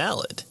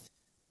invalid.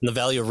 And the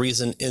value of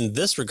reason in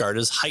this regard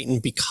is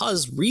heightened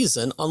because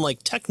reason, unlike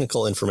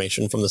technical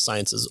information from the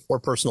sciences or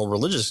personal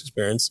religious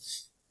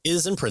experience,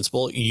 is, in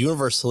principle,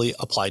 universally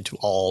applied to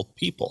all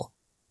people.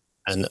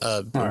 And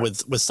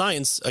with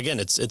science, again,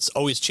 it's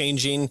always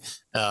changing.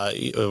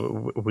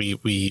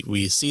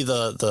 We see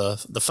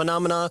the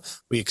phenomena.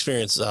 We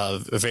experience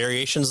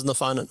variations in the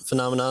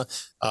phenomena.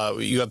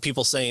 You have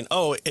people saying,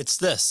 "Oh, it's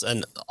this,"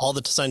 and all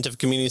the scientific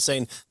community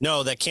saying,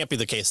 "No, that can't be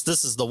the case.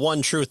 This is the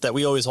one truth that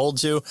we always hold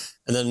to."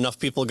 And then enough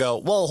people go,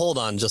 "Well, hold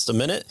on just a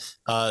minute.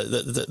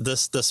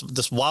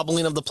 This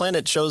wobbling of the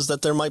planet shows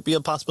that there might be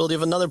a possibility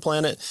of another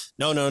planet."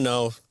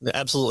 No,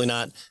 absolutely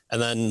not.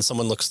 And then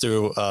someone looks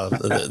through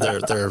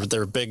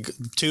their big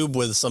tube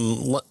with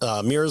some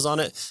mirrors on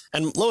it,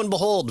 and lo and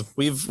behold,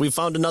 we've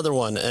found another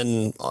one,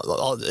 and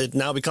it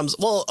now becomes,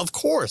 well, of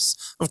course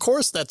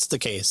that's the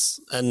case,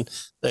 and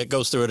it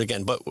goes through it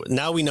again. But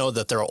now we know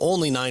that there are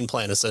only 9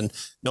 planets, and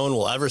no one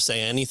will ever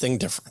say anything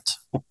different.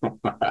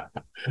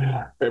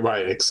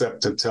 Right,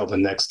 except until the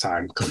next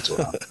time comes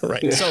around.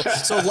 Right. Yeah.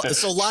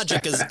 So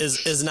logic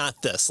is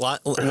not this.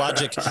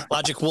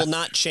 Logic will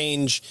not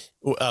change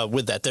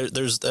with that.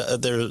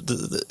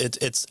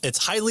 It's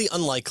highly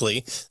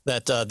unlikely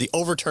that the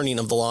overturning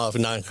of the law of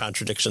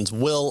non-contradictions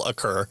will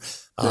occur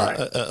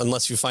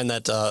unless you find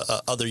that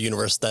other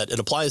universe that it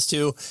applies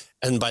to.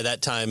 And by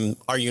that time,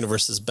 our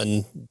universe has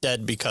been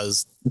dead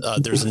because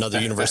there's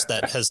another universe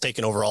that has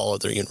taken over all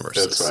other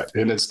universes. That's right.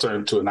 And it's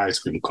turned to an ice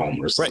cream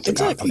cone or something.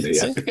 Right,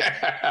 exactly.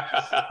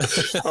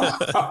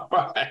 All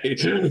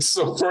right.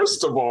 So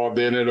first of all,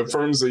 then it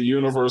affirms the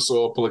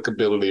universal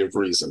applicability of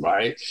reason,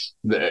 right?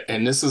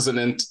 And this is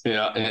an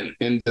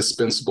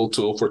indispensable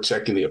tool for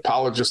checking the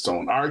apologist's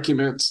own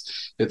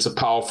arguments. It's a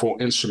powerful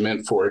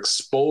instrument for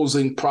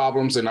exposing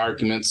problems and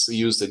arguments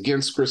used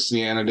against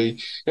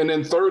Christianity. And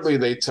then thirdly,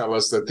 they tell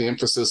us that the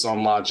emphasis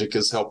on logic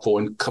is helpful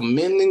in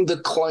commending the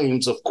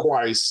claims of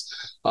Christ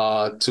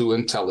to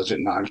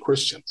intelligent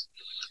non-Christians.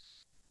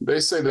 They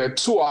say that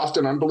too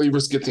often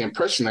unbelievers get the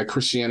impression that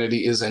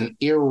Christianity is an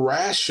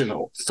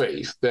irrational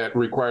faith that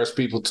requires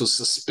people to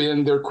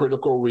suspend their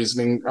critical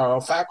reasoning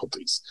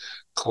faculties.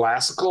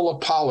 Classical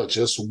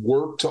apologists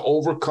work to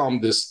overcome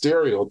this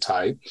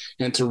stereotype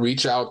and to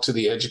reach out to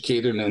the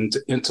educated and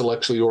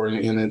intellectually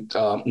oriented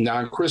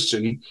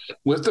non-Christian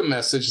with the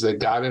message that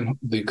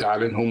the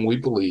God in whom we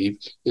believe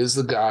is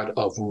the God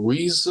of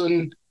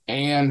reason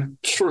and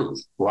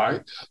truth,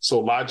 right? So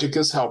logic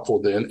is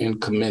helpful then in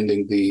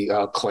commending the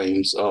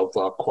claims of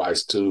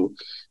Christ to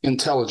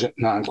intelligent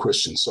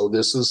non-Christians. So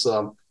this is,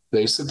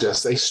 they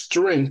suggest, a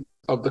strength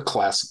of the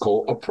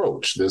classical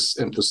approach, this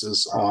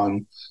emphasis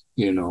on,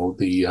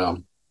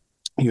 the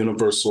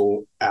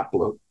universal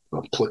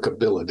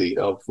applicability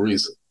of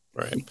reason.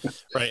 Right.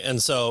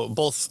 And so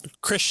both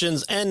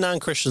Christians and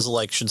non-Christians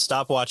alike should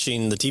stop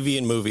watching the TV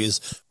and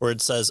movies where it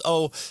says,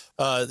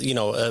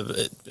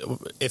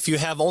 if you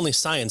have only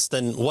science,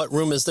 then what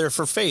room is there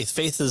for faith?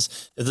 Faith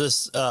is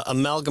this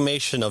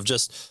amalgamation of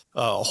just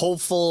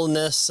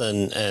hopefulness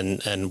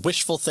and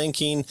wishful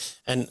thinking.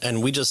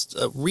 And we just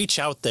reach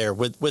out there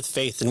with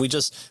faith, and we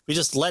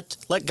just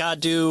let God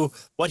do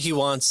what he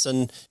wants.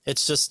 And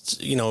it's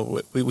just,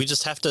 we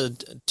just have to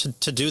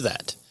do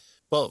that.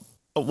 Well,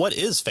 but what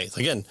is faith?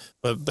 Again,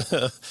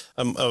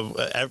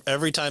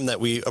 every time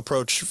that we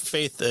approach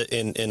faith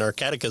in our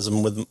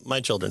catechism with my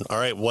children, all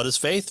right, what is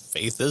faith?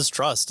 Faith is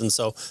trust. And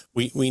so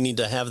we need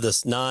to have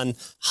this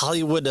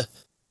non-Hollywood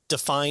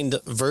defined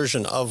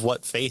version of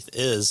what faith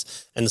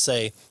is and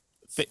say,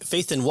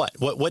 faith in what?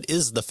 What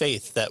is the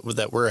faith that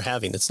we're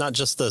having? It's not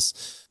just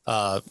this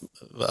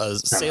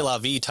c'est la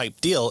vie type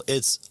deal.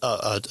 It's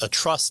a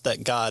trust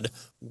that God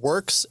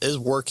is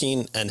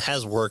working, and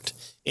has worked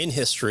in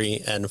history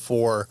and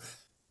for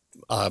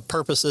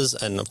purposes,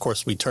 and of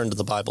course we turn to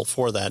the Bible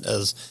for that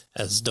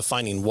as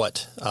defining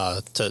what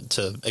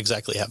to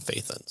exactly have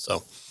faith in.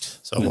 So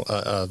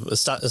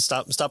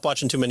stop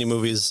watching too many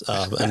movies,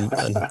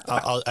 and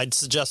I'd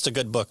suggest a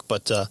good book,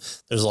 but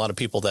there's a lot of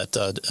people that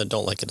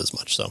don't like it as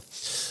much, so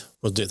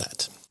we'll do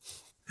that.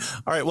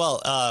 All right,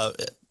 well,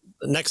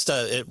 next,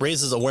 it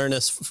raises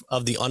awareness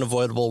of the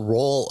unavoidable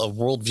role of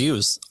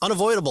worldviews.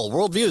 Unavoidable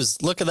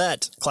worldviews. Look at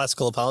that,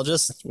 classical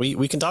apologists.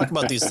 We can talk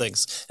about these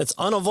things. It's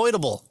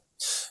unavoidable.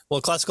 Well,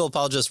 classical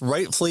apologists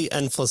rightfully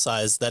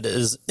emphasize that it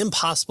is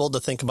impossible to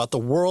think about the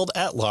world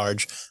at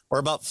large or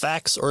about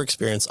facts or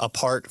experience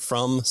apart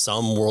from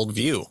some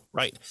worldview,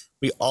 right?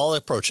 We all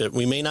approach it.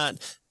 We may not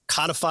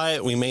codify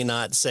it. We may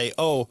not say,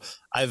 oh,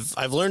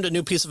 I've learned a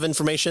new piece of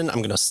information. I'm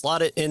going to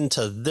slot it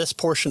into this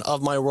portion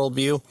of my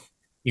worldview.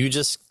 You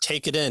just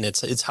take it in.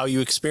 It's how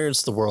you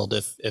experience the world.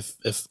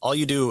 If all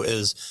you do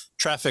is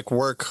traffic,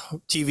 work,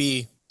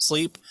 TV,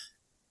 sleep,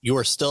 you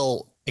are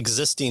still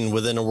existing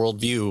within a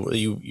worldview.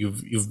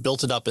 You've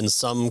built it up in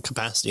some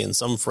capacity, in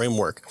some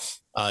framework,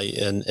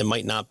 and it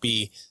might not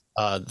be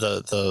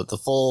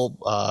the full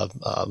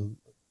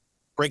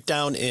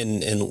breakdown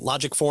in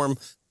logic form,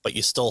 but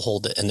you still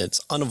hold it, and it's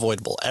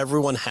unavoidable.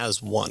 Everyone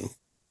has one.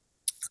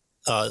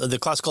 The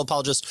classical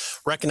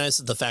apologists recognize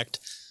the fact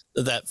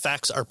that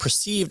facts are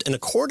perceived in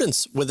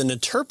accordance with an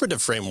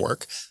interpretive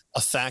framework,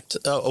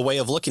 a way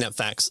of looking at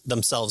facts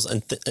themselves,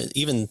 and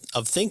even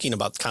of thinking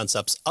about the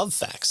concepts of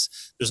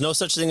facts. There's no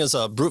such thing as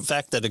a brute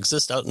fact that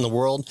exists out in the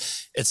world.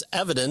 It's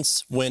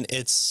evidence when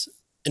it's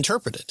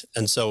interpreted.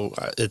 And so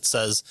it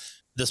says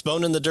this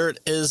bone in the dirt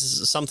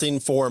is something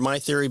for my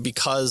theory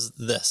because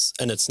this,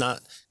 and it's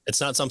not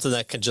something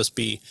that can just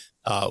be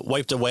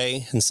wiped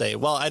away and say,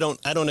 well, I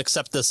don't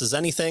accept this as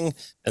anything,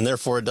 and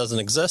therefore it doesn't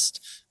exist.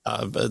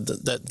 But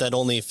that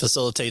only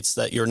facilitates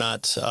that you're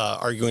not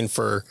arguing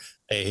for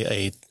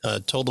a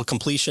total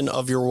completion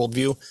of your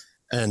worldview,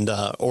 and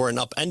or an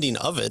upending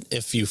of it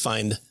if you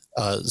find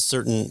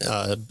certain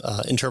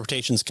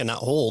interpretations cannot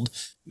hold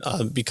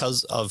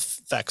because of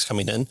facts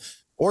coming in,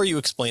 or you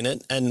explain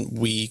it and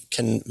we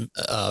can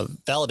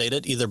validate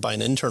it either by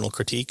an internal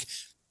critique,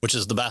 which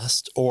is the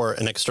best, or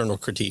an external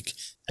critique,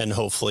 and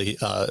hopefully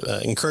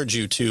encourage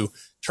you to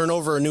turn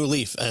over a new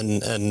leaf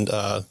and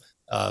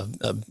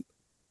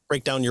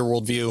break down your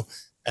worldview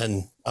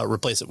and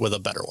replace it with a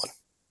better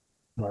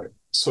one. Right.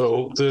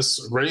 So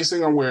this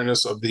raising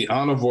awareness of the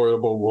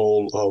unavoidable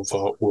role of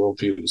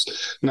worldviews.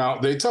 Now,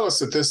 they tell us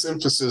that this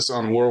emphasis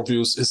on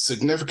worldviews is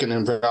significant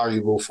and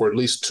valuable for at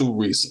least two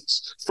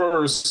reasons.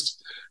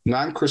 First,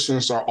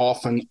 non-Christians are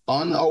often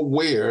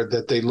unaware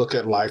that they look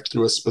at life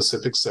through a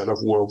specific set of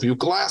worldview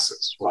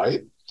glasses,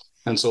 right?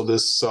 And so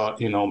this,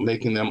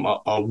 making them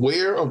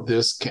aware of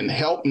this can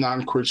help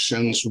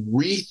non-Christians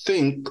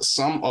rethink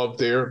some of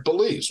their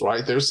beliefs,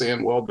 right? They're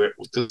saying, well,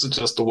 this is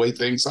just the way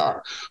things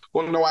are.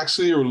 Well, no,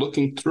 actually, you're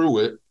looking through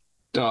it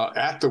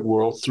at the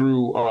world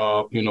through,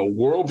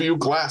 worldview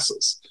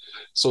glasses.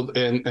 So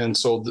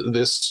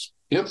this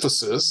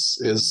emphasis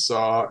is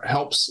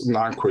helps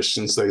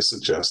non-Christians, they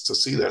suggest, to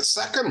see that.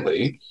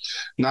 Secondly,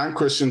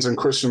 non-Christians and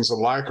Christians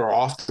alike are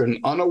often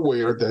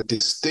unaware that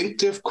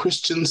distinctive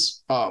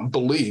Christians'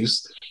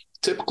 beliefs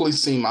typically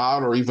seem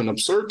odd or even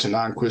absurd to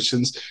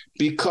non-Christians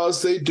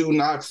because they do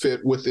not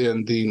fit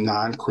within the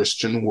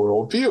non-Christian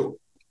worldview.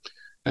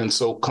 And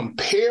so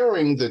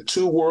comparing the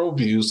two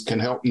worldviews can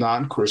help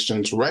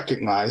non-Christians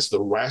recognize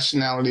the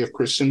rationality of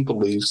Christian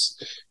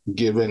beliefs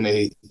given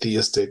a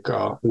theistic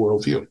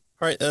worldview.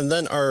 All right, and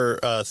then our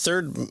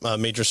third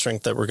major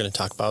strength that we're going to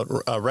talk about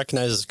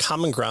recognizes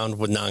common ground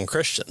with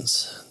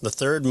non-Christians. The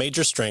third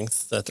major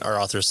strength that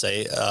our authors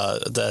say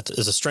that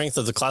is a strength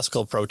of the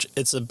classical approach,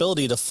 its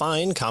ability to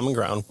find common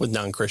ground with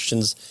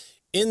non-Christians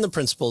in the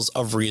principles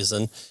of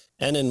reason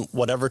and in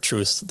whatever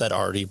truths that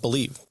already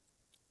believe.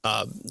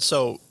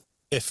 So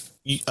if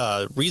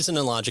reason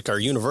and logic are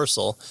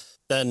universal,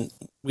 then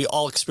we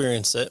all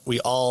experience it.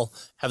 We all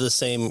have the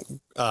same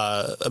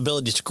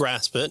ability to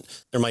grasp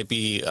it. There might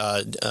be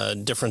a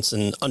difference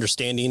in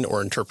understanding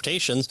or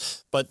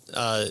interpretations, but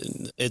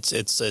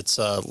it's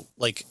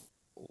like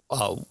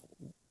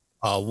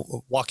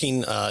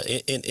walking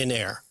in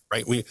air,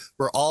 right?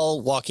 We're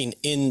all walking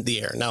in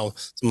the air. Now,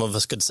 some of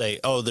us could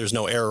say, oh, there's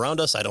no air around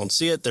us. I don't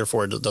see it.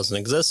 Therefore, it doesn't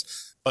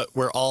exist. But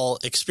we're all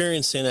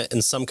experiencing it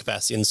in some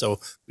capacity. And so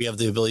we have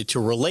the ability to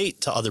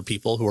relate to other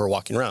people who are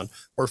walking around,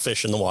 or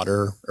fish in the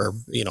water, or,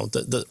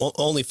 the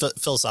only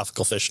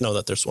philosophical fish know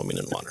that they're swimming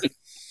in water.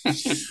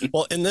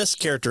 Well, in this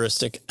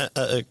characteristic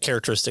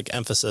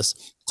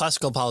emphasis,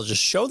 classical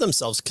apologists show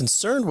themselves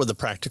concerned with the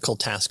practical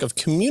task of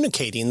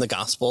communicating the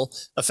gospel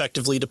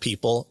effectively to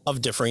people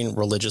of differing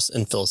religious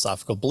and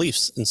philosophical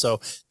beliefs. And so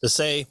to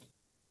say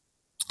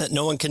that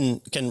no one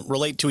can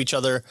relate to each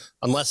other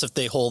unless if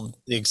they hold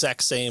the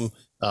exact same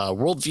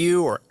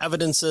worldview or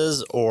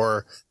evidences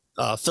or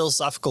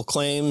philosophical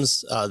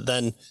claims,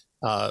 then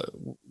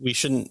we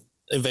shouldn't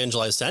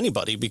evangelize to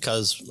anybody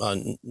because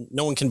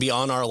no one can be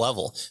on our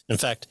level. In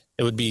fact,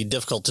 it would be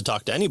difficult to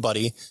talk to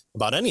anybody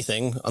about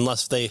anything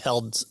unless they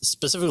held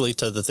specifically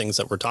to the things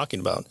that we're talking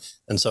about.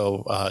 And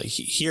so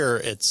here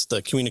it's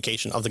the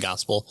communication of the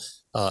gospel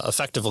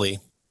effectively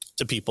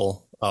to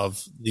people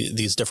of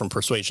these different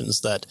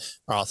persuasions that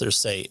our authors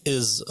say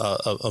is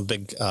a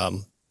big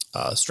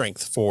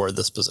strength for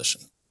this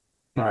position.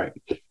 Right.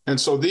 And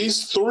so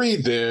these three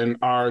then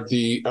are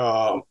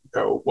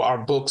our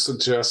book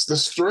suggests the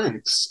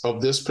strengths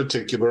of this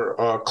particular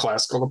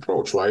classical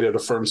approach, right? It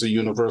affirms the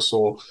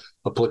universal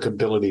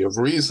applicability of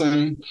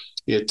reason.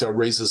 It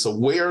raises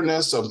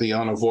awareness of the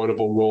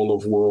unavoidable role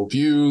of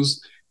worldviews,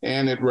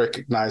 and it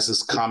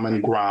recognizes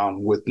common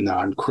ground with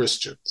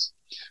non-Christians.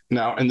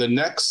 Now, in the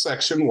next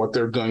section, what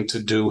they're going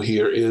to do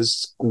here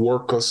is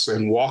walk us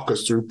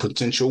through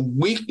potential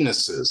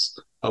weaknesses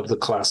of the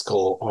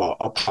classical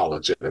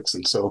apologetics.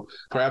 And so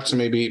perhaps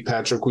maybe,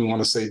 Patrick, we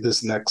want to save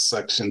this next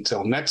section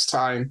till next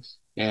time,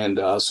 and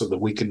so that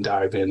we can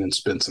dive in and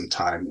spend some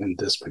time in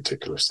this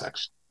particular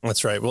section.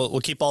 That's right.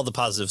 We'll keep all the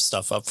positive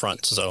stuff up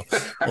front. So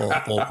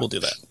we'll do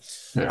that.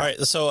 Yeah. All right.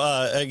 So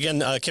again,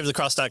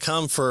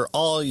 caveofthecross.com for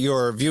all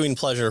your viewing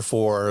pleasure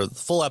for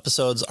full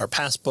episodes, our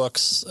past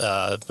books,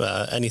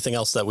 anything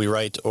else that we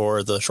write,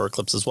 or the short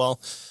clips as well.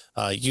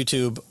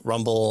 YouTube,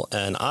 Rumble,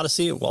 and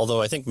Odyssey.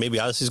 Although I think maybe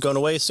Odyssey's going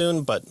away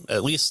soon, but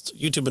at least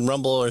YouTube and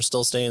Rumble are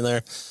still staying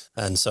there.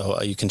 And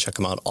so you can check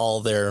them out all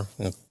there.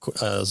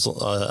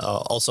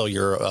 Also,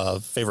 your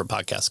favorite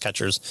podcast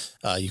catchers,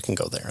 you can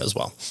go there as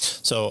well.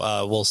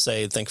 So we'll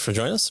say thanks for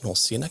joining us, and we'll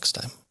see you next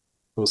time.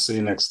 We'll see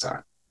you next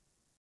time.